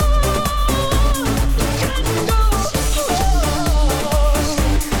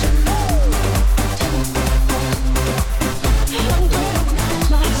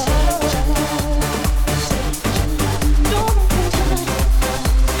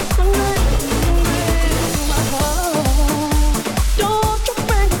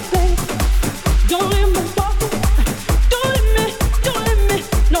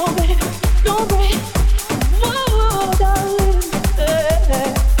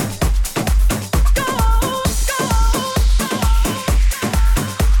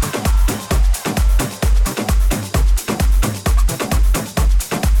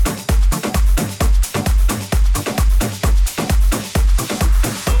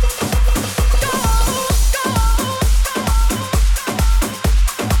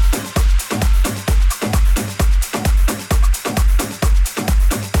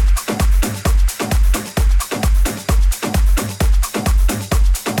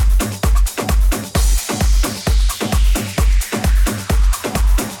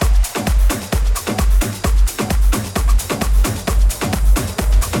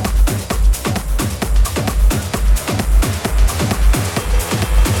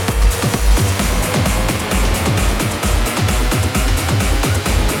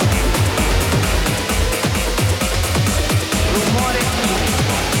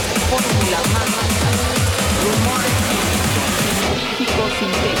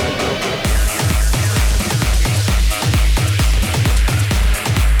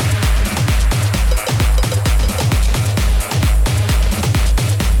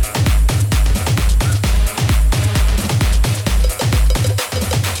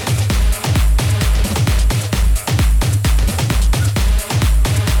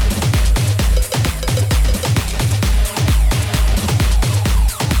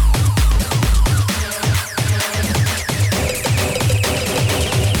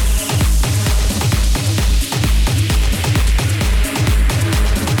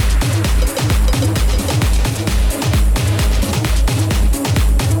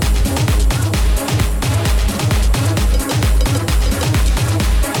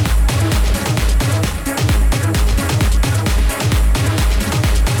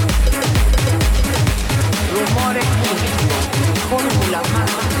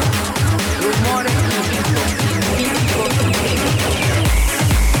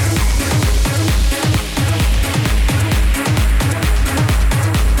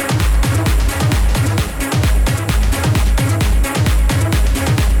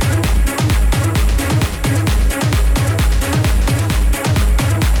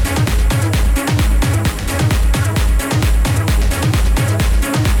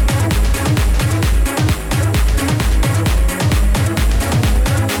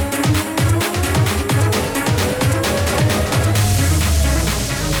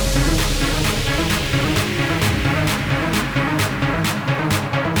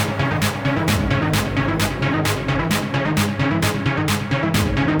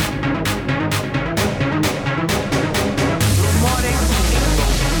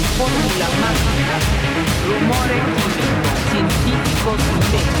 fórmula mágica, rumores químicos, científicos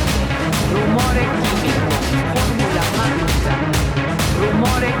sintéticos, rumores químicos, fórmula mágica,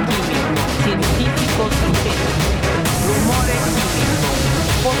 rumores químicos, científicos sintéticos, rumores químicos,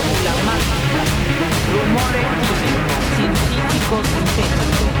 fórmula mágica, rumores químicos, científicos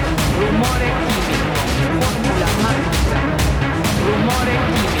sintéticos, rumores químicos, fórmula mágica, rumores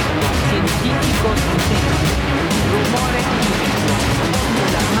químicos, científicos sintéticos, rumores químicos,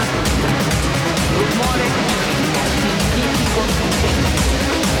 fórmula mágica, rumores químicos, científicos sintéticos,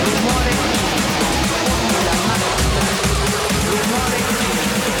 rumores químicos, fórmula mágica, rumores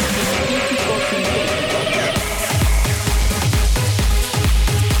químicos, científicos sintéticos.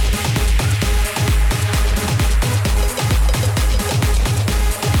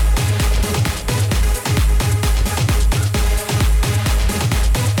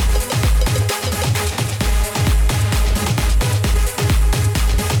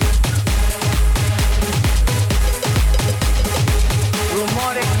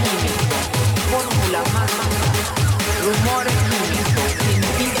 Rumores químicos, fórmula mágica, rumores químicos,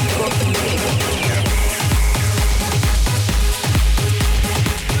 científicos sintéticos.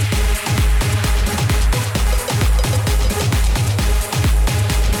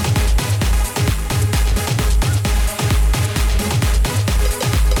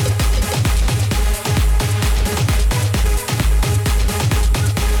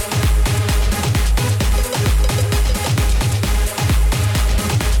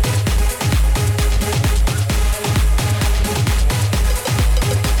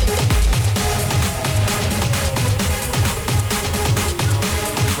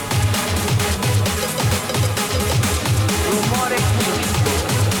 Rumores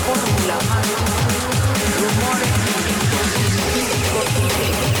químicos, fórmula mágica, rumores químicos, científicos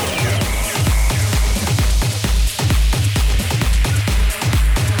sintéticos.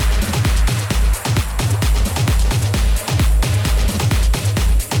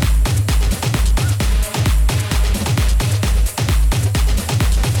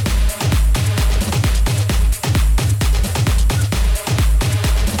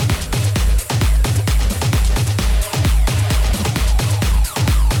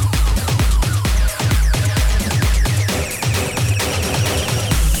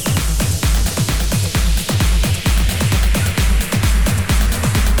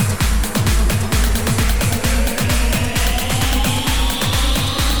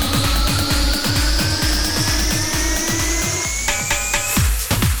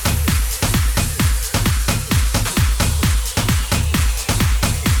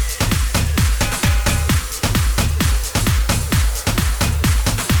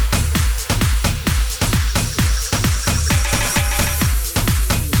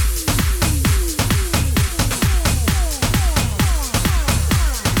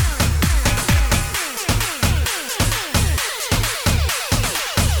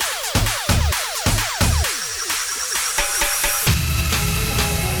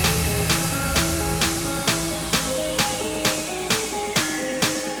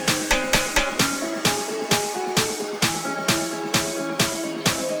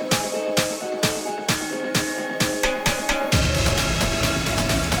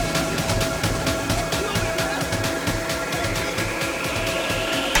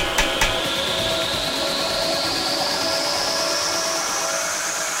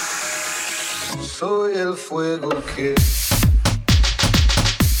 Soy el fuego que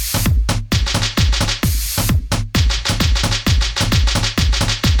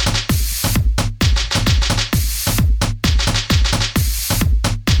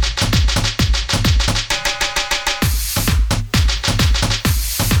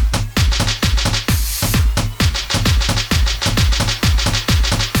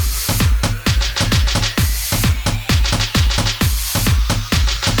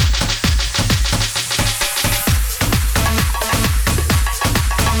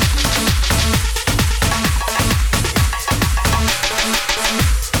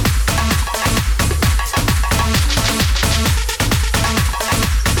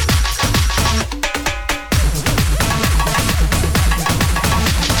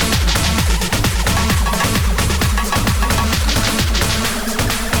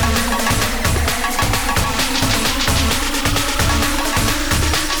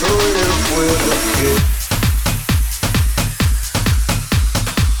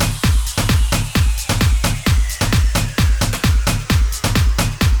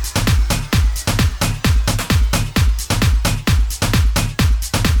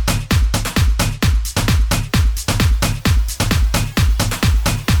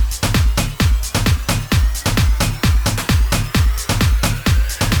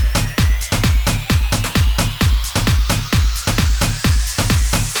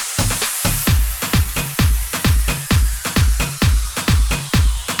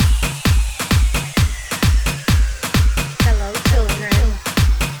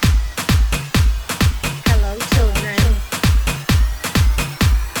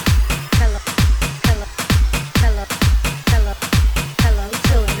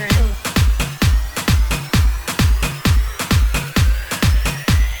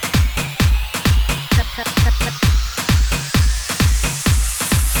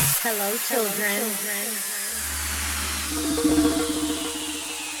children.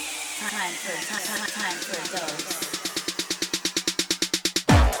 Time for a dose.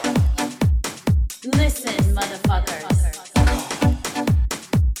 Listen, motherfuckers.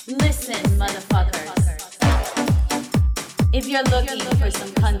 Listen, motherfuckers. If you're looking for some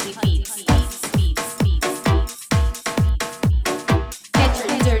cunty beats, get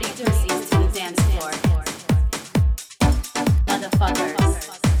your dirty pussies to the dance floor. Motherfuckers.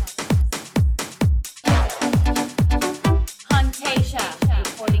 Huntasia,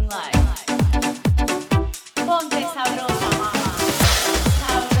 reporting live. Ponte sabrosa, mama.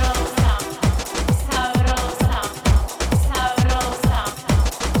 Sabrosa, sabrosa, sabrosa.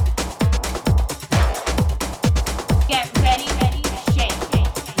 Get ready, shake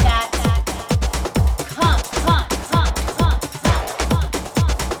that. Come.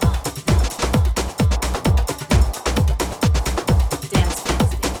 Dance,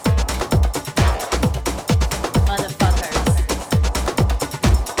 motherfuckers.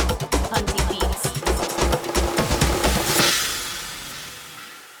 Hunty beats.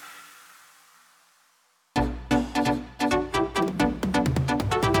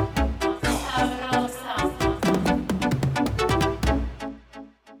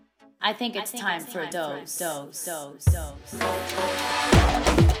 I think it's time for a dose.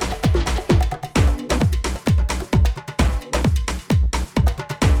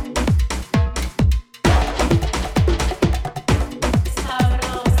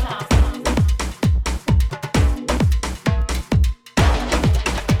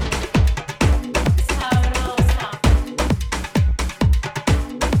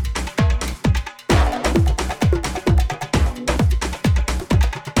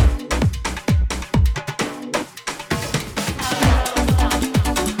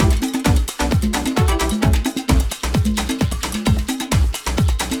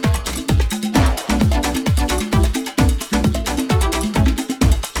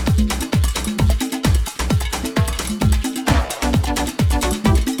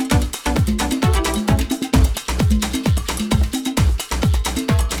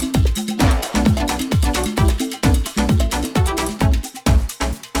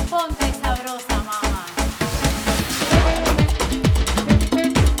 Ponte sabrosa, mama.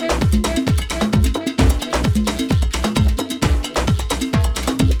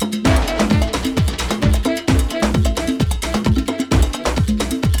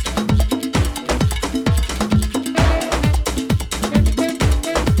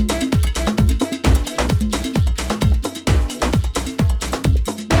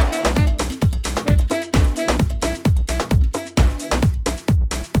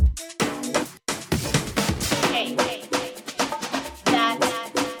 Hey, that.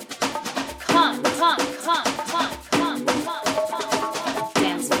 Come.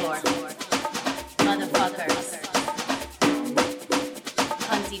 Dance floor. Motherfuckers.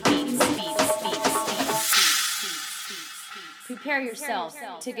 Hunty beats. Prepare yourself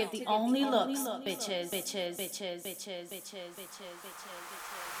to give the only looks, bitches.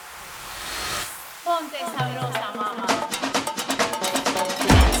 Ponte sabrosa, mama.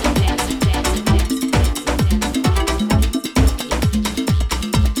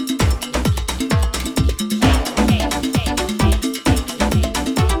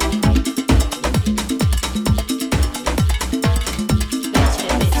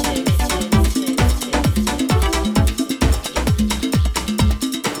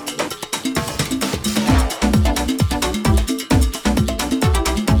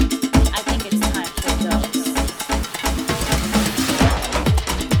 I think it's time for those.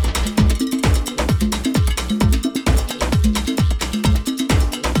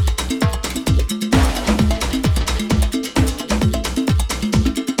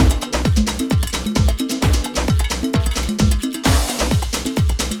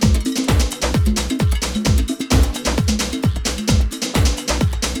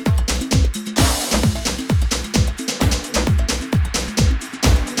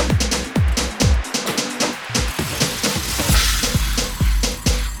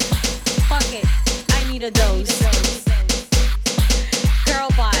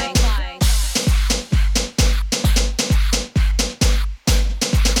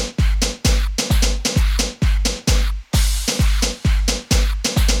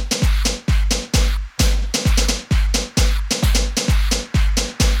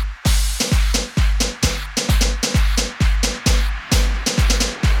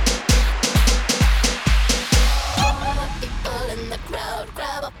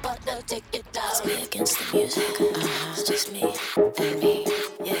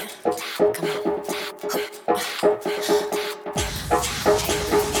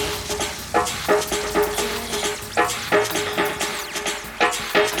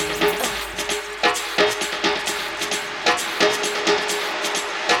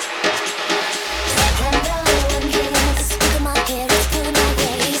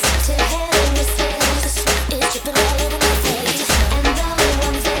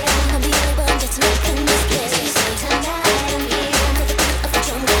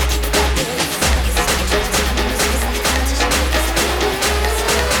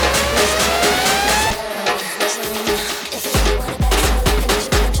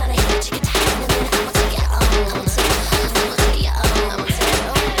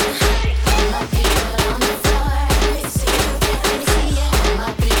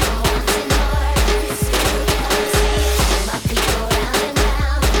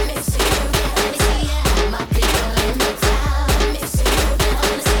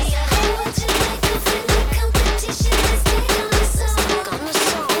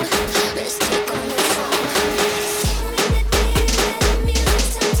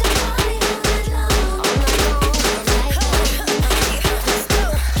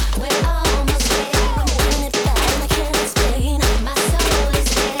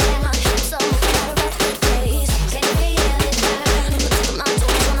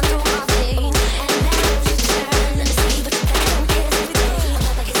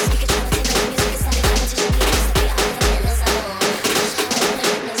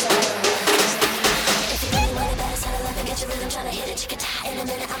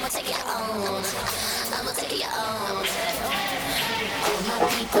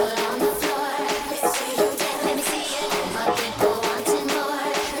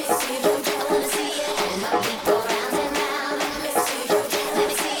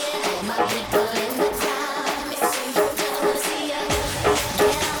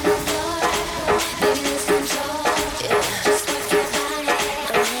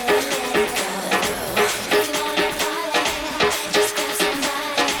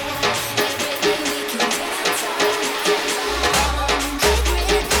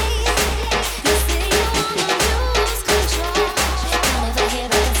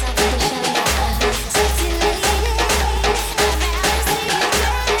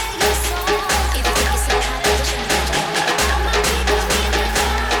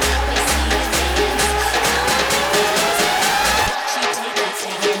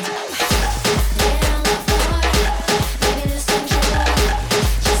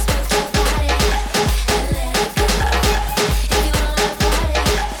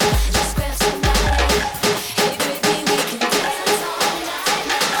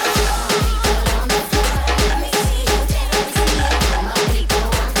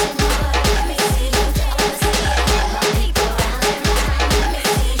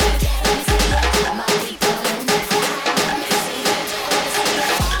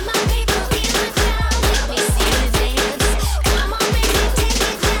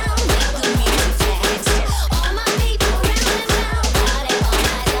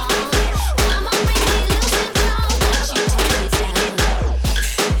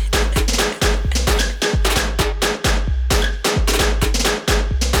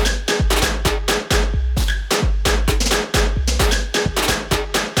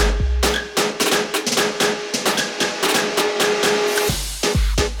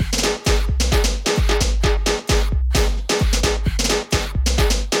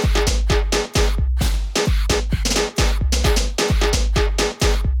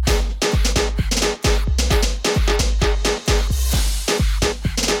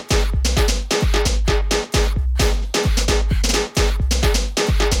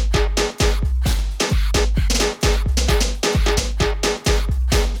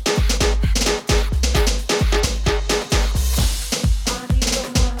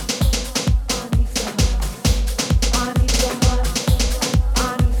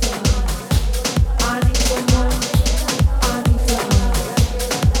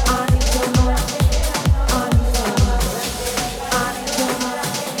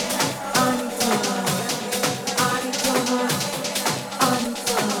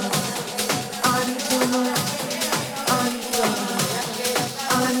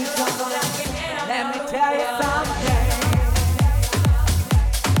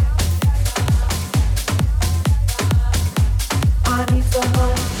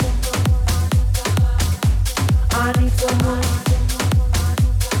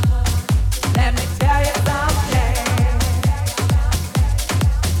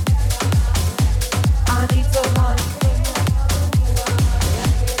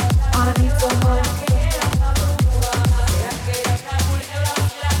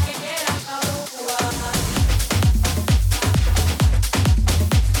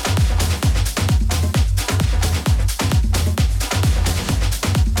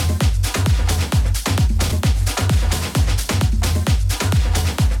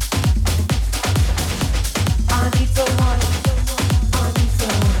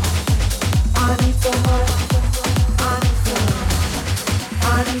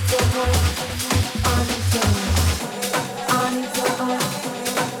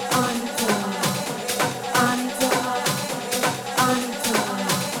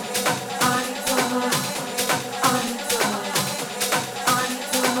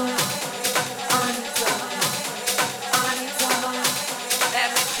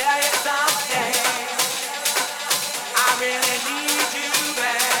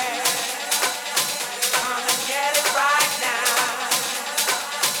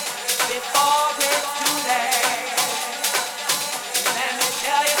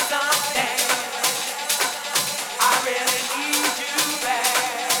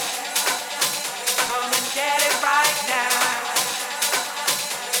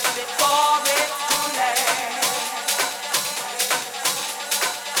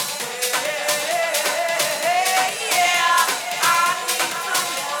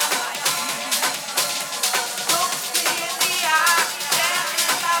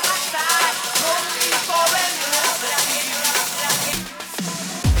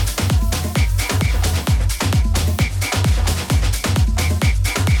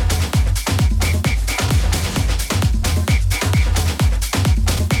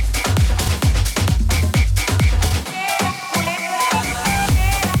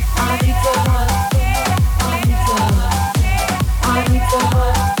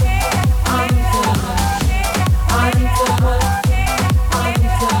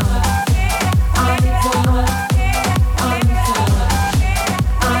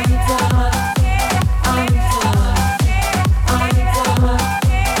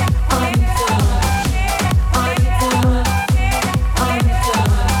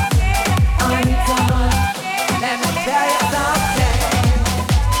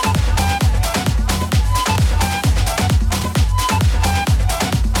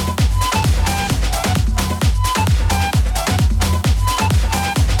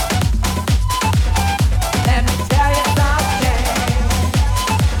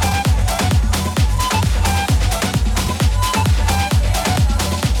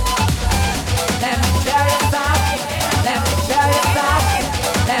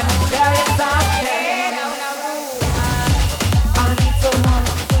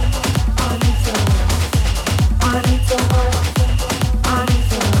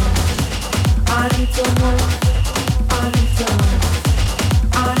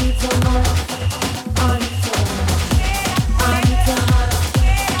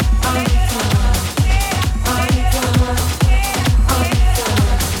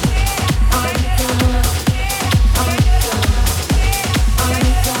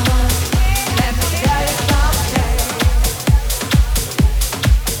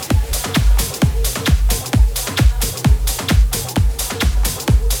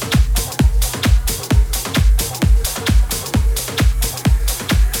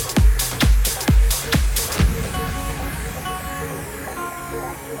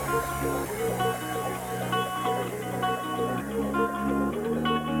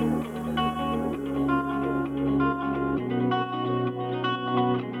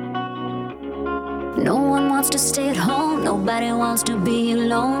 No one wants to stay at home, nobody wants to be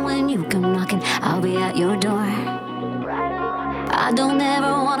alone. When you come knocking, I'll be at your door. I don't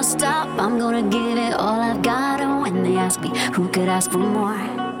ever wanna stop, I'm gonna give it all I've got. And when they ask me, who could ask for more?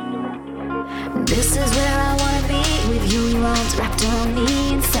 This is where I wanna be, with you, your arms wrapped around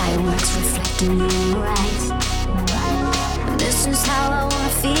me, and fireworks reflecting in your eyes. This is how I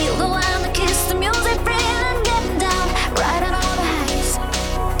wanna feel, the wild, the kiss, the music, bringing and getting down, riding all the highs.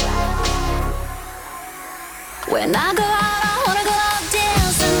 When I go out, I wanna go out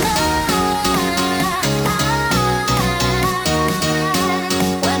dancing night.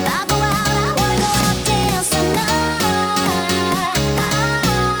 When I go out, I wanna go out dancing night.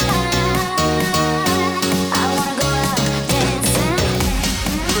 I wanna go out dancing.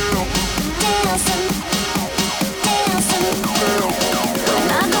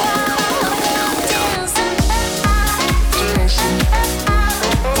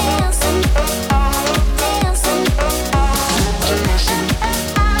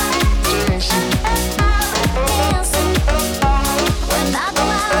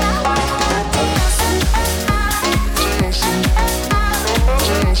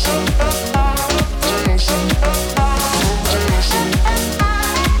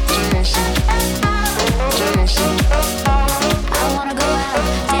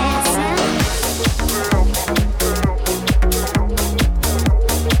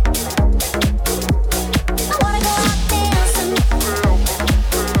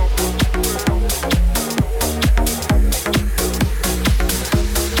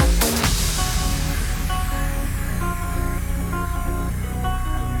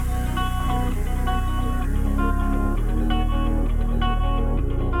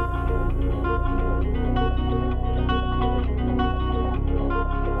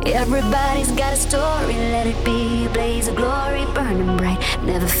 Everybody's got a story, let it be a blaze of glory, burning bright,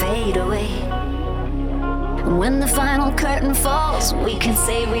 never fade away. When the final curtain falls, we can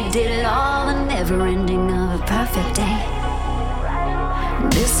say we did it all, the never ending of a perfect day.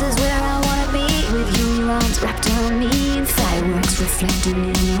 This is where I wanna be, with you, your arms wrapped around me, and fireworks reflecting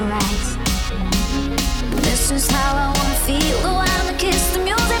in your eyes. This is how I wanna feel, the while I kiss the